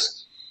long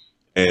list.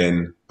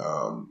 And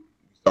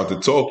start to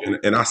talk.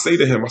 And I say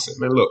to him, I said,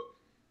 man, look,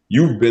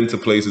 you've been to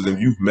places and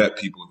you've met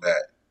people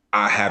that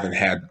I haven't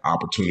had the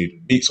opportunity to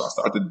meet. So I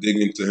started to dig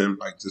into him,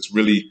 like just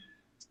really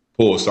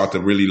start to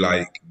really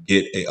like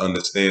get a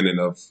understanding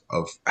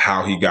of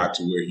how he got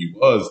to where he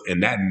was.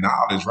 And that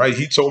knowledge, right?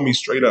 He told me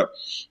straight up,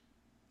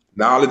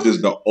 knowledge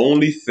is the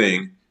only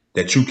thing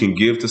that you can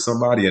give to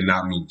somebody and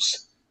not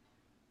lose.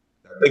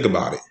 Now, think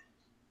about it.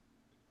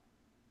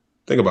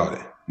 Think about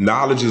it.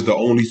 Knowledge is the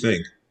only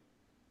thing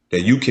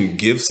that you can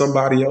give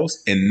somebody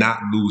else and not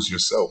lose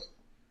yourself.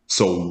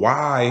 So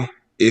why,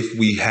 if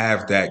we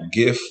have that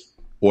gift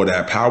or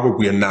that power,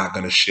 we're not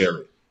going to share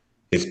it?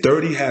 If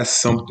 30 has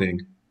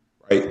something,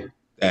 right,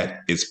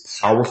 that is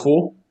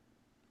powerful,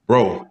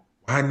 bro,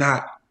 why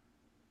not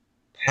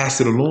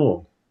pass it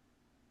along?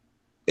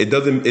 It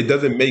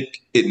doesn't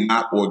make it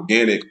not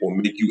organic or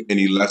make you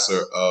any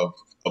lesser of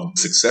the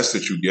success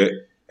that you get.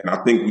 And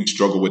I think we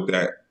struggle with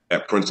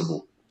that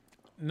principle.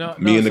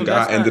 Me and the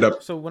guy ended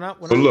up.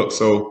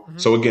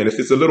 So again, if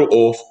it's a little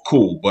off,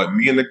 cool. But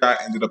me and the guy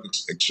ended up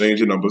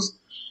exchanging numbers.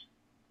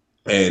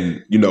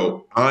 And,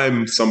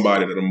 I'm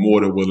somebody that I'm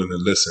more than willing to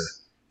listen.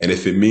 And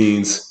if it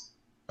means,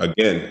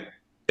 again,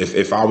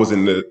 if I was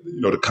in the,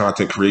 the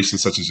content creation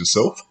such as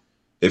yourself,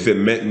 if it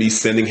meant me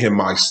sending him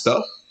my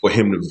stuff for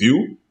him to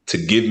view, to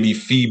give me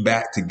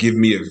feedback, to give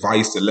me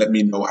advice, to let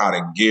me know how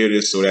to gear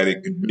this so that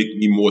it could make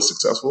me more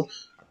successful,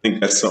 I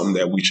think that's something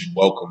that we should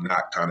welcome,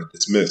 not kind of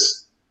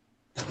dismiss.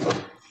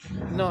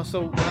 No,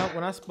 so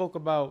when I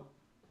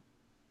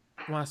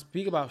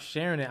speak about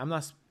sharing it, I'm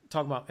not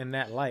talking about in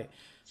that light.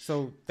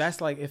 So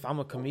that's like if I'm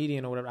a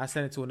comedian or whatever, I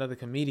send it to another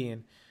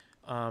comedian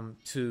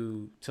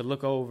to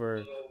look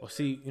over or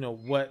see,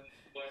 what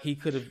he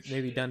could have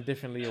maybe done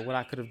differently or what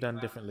I could have done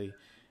differently,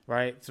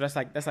 right? So that's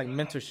like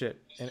mentorship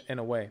in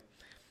a way.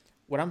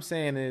 What I'm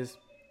saying is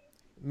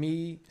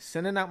me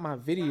sending out my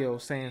video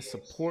saying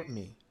support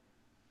me,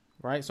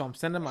 right? So I'm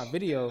sending my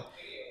video,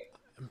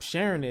 I'm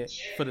sharing it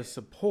for the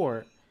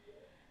support.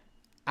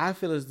 I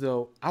feel as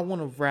though I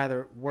want to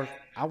rather work,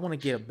 I want to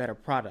get a better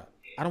product.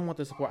 I don't want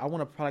the support. I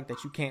want a product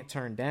that you can't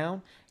turn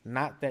down,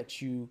 not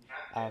that you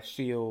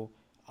feel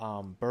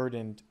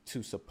burdened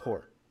to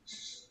support.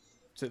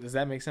 So does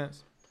that make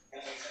sense?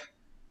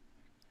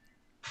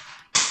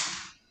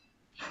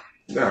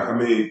 Yeah, I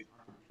mean,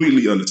 I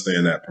completely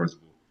understand that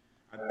principle.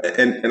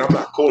 And I'm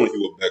not calling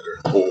you a beggar,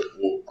 or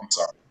I'm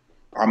sorry.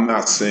 I'm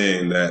not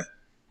saying that.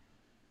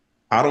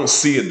 I don't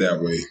see it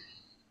that way.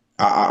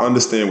 I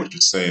understand what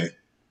you're saying.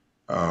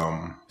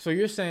 So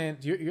you're saying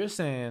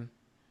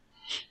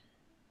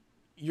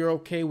you're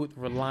okay with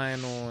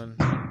relying on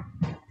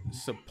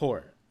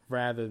support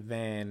rather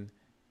than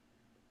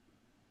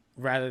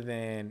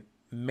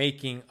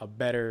making a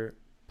better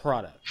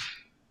product.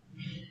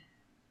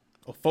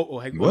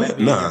 What?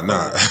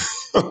 Nah.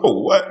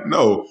 What?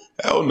 No.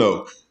 Hell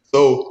no.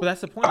 So but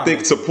that's the point. I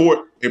think support,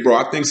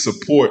 I think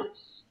support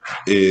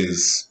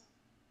is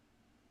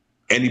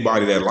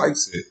anybody that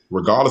likes it,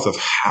 regardless of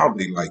how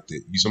they liked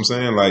it. You see what I'm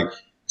saying? Like,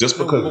 just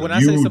because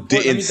you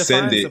didn't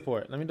send it.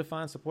 Let me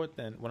define support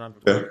then. When I'm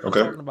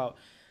talking about,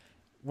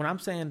 when I'm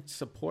saying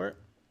support,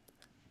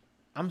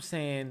 I'm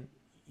saying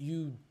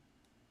you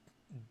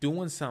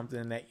doing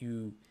something that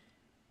you,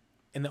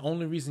 and the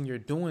only reason you're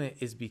doing it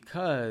is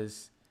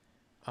because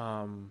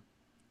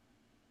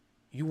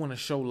you want to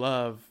show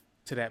love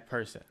to that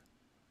person,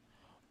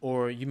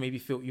 or you may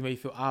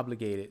feel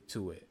obligated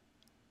to it.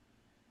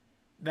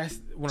 That's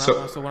when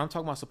when I'm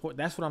talking about support,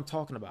 that's what I'm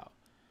talking about.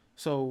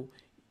 So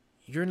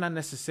you're not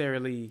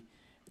necessarily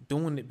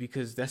doing it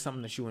because that's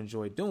something that you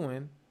enjoy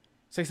doing.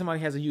 Say somebody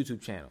has a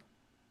YouTube channel.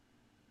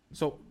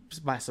 So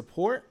by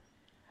support,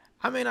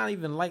 I may not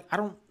even I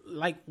don't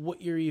like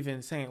what you're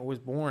even saying, or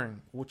it's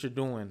boring what you're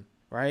doing,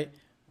 right?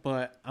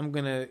 But I'm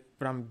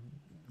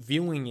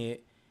viewing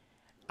it,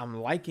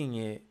 I'm liking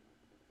it,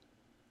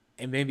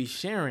 and maybe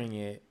sharing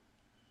it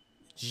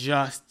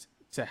just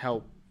to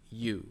help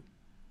you.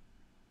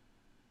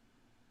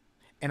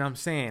 And I'm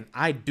saying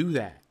I do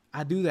that.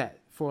 I do that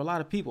for a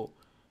lot of people,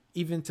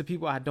 even to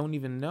people I don't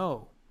even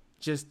know,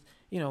 just,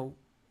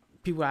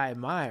 people I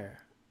admire,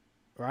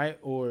 right?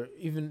 Or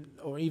even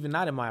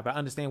not admire, but I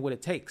understand what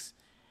it takes.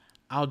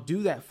 I'll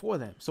do that for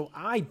them. So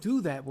I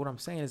do that. What I'm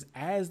saying is,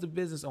 as the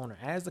business owner,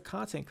 as the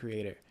content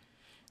creator,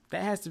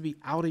 that has to be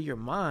out of your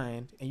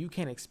mind, and you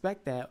can't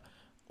expect that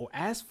or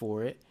ask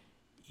for it.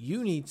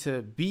 You need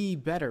to be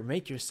better,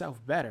 make yourself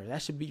better.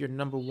 That should be your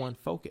number one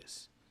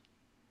focus.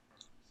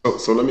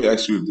 So let me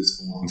ask you if this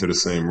falls into the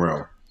same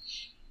realm.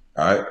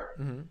 All right?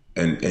 Mm-hmm.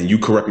 And you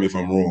correct me if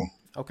I'm wrong.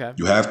 Okay.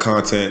 You have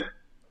content.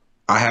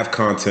 I have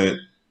content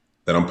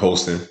that I'm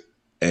posting,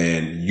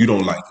 and you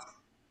don't like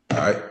it. All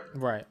right?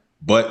 Right.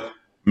 But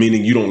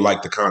meaning you don't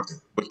like the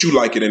content, but you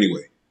like it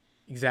anyway.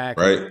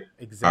 Exactly. Right?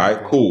 Exactly.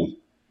 All right, cool.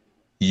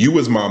 You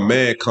as my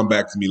man come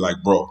back to me like,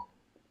 bro,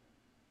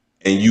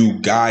 and you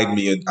guide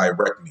me and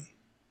direct me.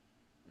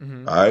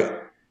 Mm-hmm. All right?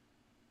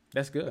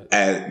 That's good.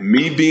 As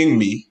me being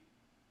me,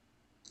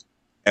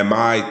 am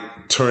I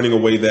turning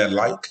away that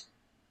like?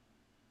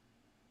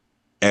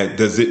 And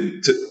does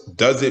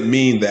it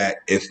mean that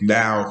if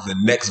now the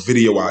next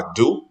video I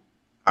do,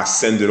 I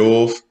send it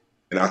off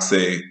and I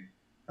say,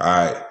 all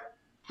right,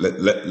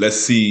 let's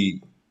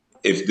see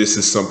if this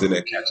is something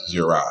that catches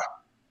your eye?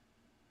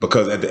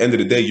 Because at the end of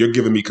the day, you're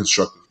giving me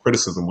constructive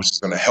criticism, which is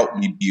going to help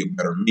me be a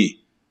better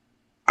me.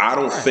 I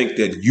don't think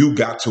that you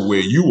got to where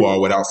you are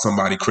without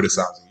somebody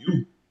criticizing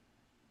you.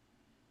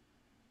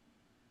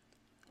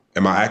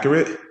 Am I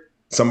accurate?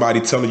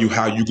 Somebody telling you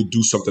how you could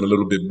do something a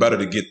little bit better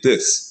to get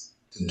this,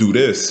 to do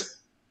this.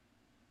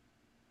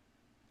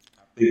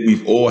 I think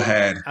we've all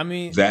had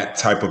that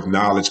type of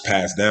knowledge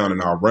passed down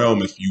in our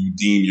realm. If you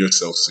deem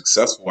yourself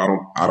successful,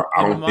 I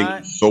don't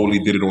think you solely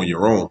did it on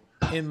your own.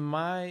 In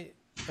my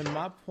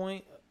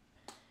point,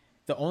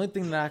 the only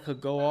thing that I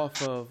could go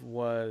off of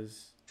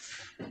was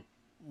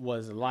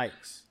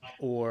likes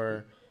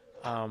or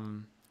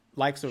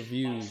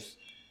views.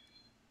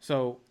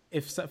 So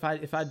if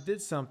I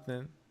did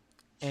something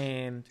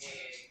and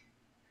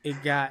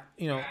it got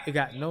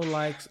no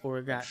likes or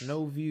it got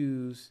no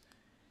views,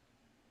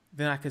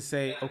 then I could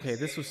say, okay,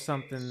 this was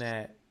something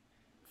that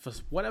for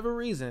whatever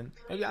reason,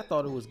 maybe I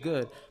thought it was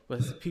good,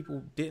 but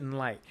people didn't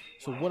like.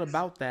 So what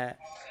about that?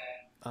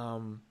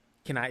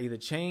 Can I either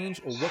change,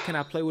 or what can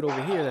I play with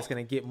over here that's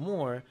going to get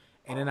more?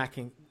 And then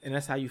and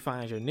that's how you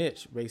find your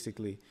niche,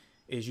 basically,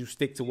 is you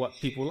stick to what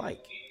people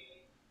like.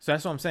 So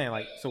that's what I'm saying.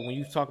 Like, so when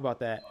you talk about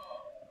that,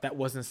 that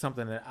wasn't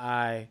something that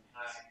I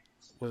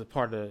was a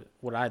part of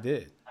what I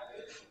did.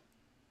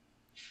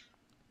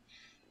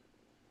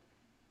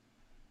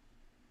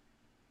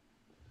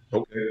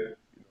 Okay.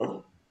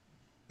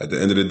 At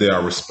the end of the day, I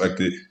respect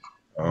it.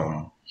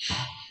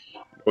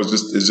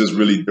 It's just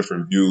really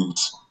different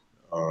views.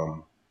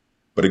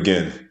 But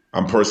again,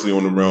 I'm personally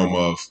on the realm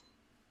of,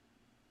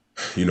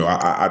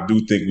 I do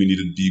think we need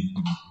to be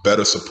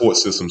better support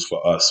systems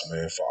for us,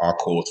 man, for our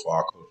cause, for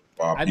our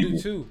people.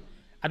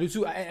 I do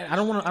too. I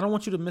don't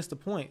want you to miss the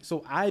point.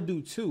 So I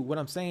do too. What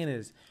I'm saying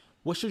is,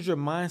 what should your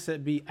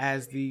mindset be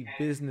as the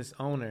business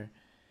owner?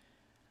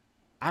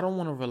 I don't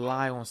want to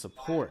rely on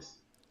support.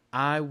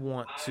 I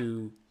want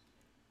to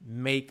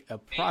make a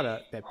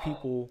product that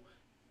people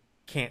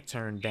can't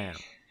turn down.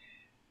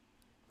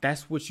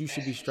 That's what you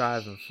should be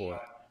striving for.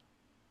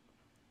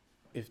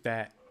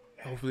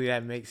 Hopefully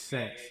that makes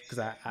sense.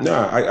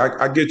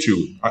 I get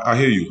you. I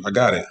hear you. I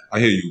got it. I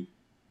hear you.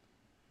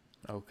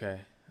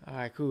 Okay. All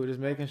right, cool. Just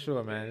making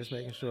sure, man. Just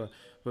making sure.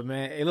 But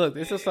man, hey, look,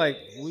 it's just like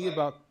we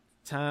about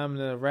time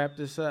to wrap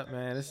this up,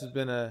 man. This has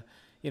been a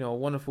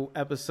wonderful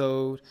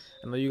episode.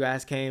 I know you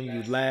guys came,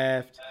 you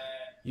laughed,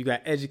 you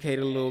got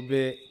educated a little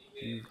bit,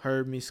 you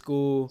heard me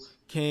school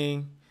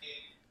King.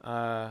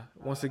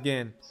 Once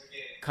again,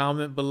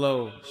 comment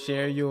below,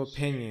 share your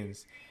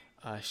opinions,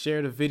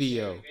 share the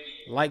video,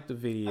 like the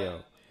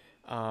video.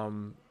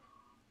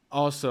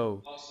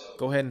 Also,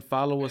 go ahead and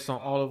follow us on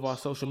all of our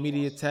social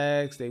media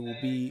tags. They will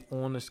be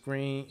on the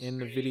screen in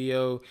the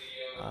video.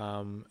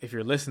 If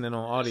you're listening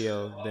on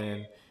audio,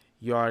 then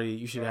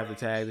you should have the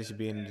tags. They should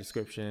be in the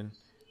description,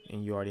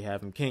 and you already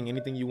have them. King,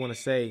 anything you want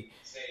to say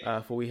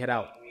before we head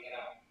out?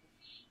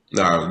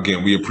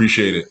 Again, we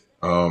appreciate it.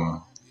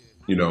 I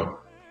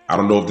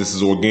don't know if this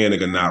is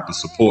organic or not, but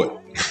support.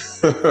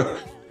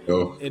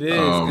 It is,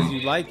 because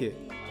you like it.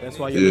 That's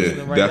why you're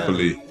listening right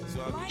definitely. Now.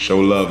 Show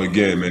love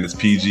again, man. It's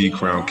PG,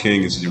 Crown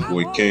King. It's your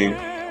boy King.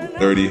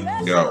 30,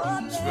 go.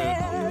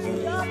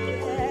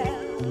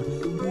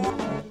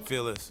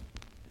 Feel this.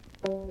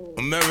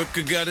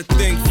 America got a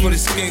thing for the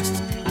skinks.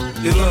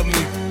 They love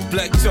me.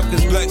 Black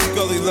Chuckers, Black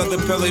Scully,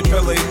 leather Pele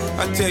Pele.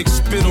 I take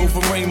spit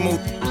over rainbow.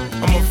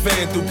 I'm a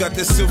fan who got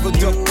that silver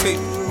duct tape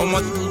on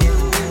my.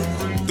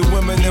 The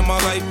women in my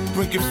life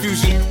bring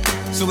confusion.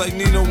 So like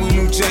Nino and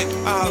New Jack,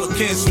 I'll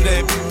cancel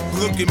that.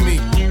 Look at me.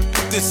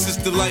 This is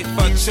the life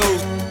I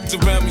chose.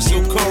 Around me so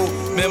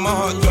cold, man, my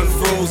heart done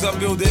froze. I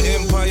build an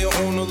empire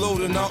on a load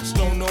of knocks.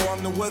 Don't know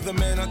I'm the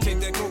weatherman. I take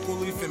that cocoa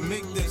leaf and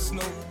make that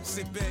snow.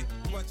 Sit back,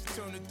 watch it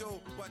turn the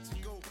dough, watch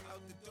it go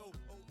out the door.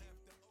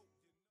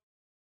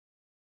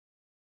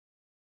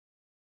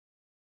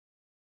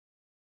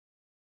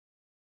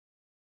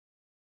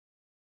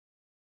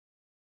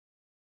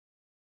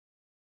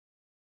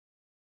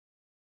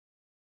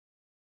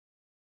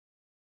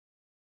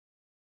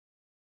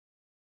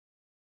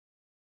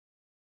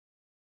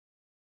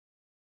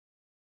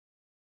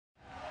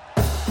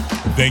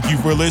 Thank you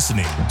for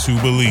listening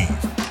to Believe.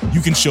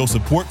 You can show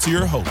support to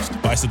your host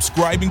by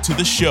subscribing to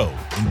the show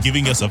and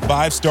giving us a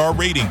 5-star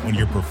rating on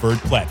your preferred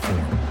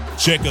platform.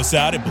 Check us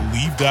out at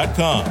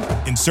Believe.com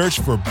and search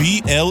for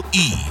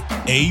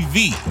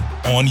BLEAV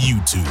on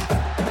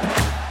YouTube.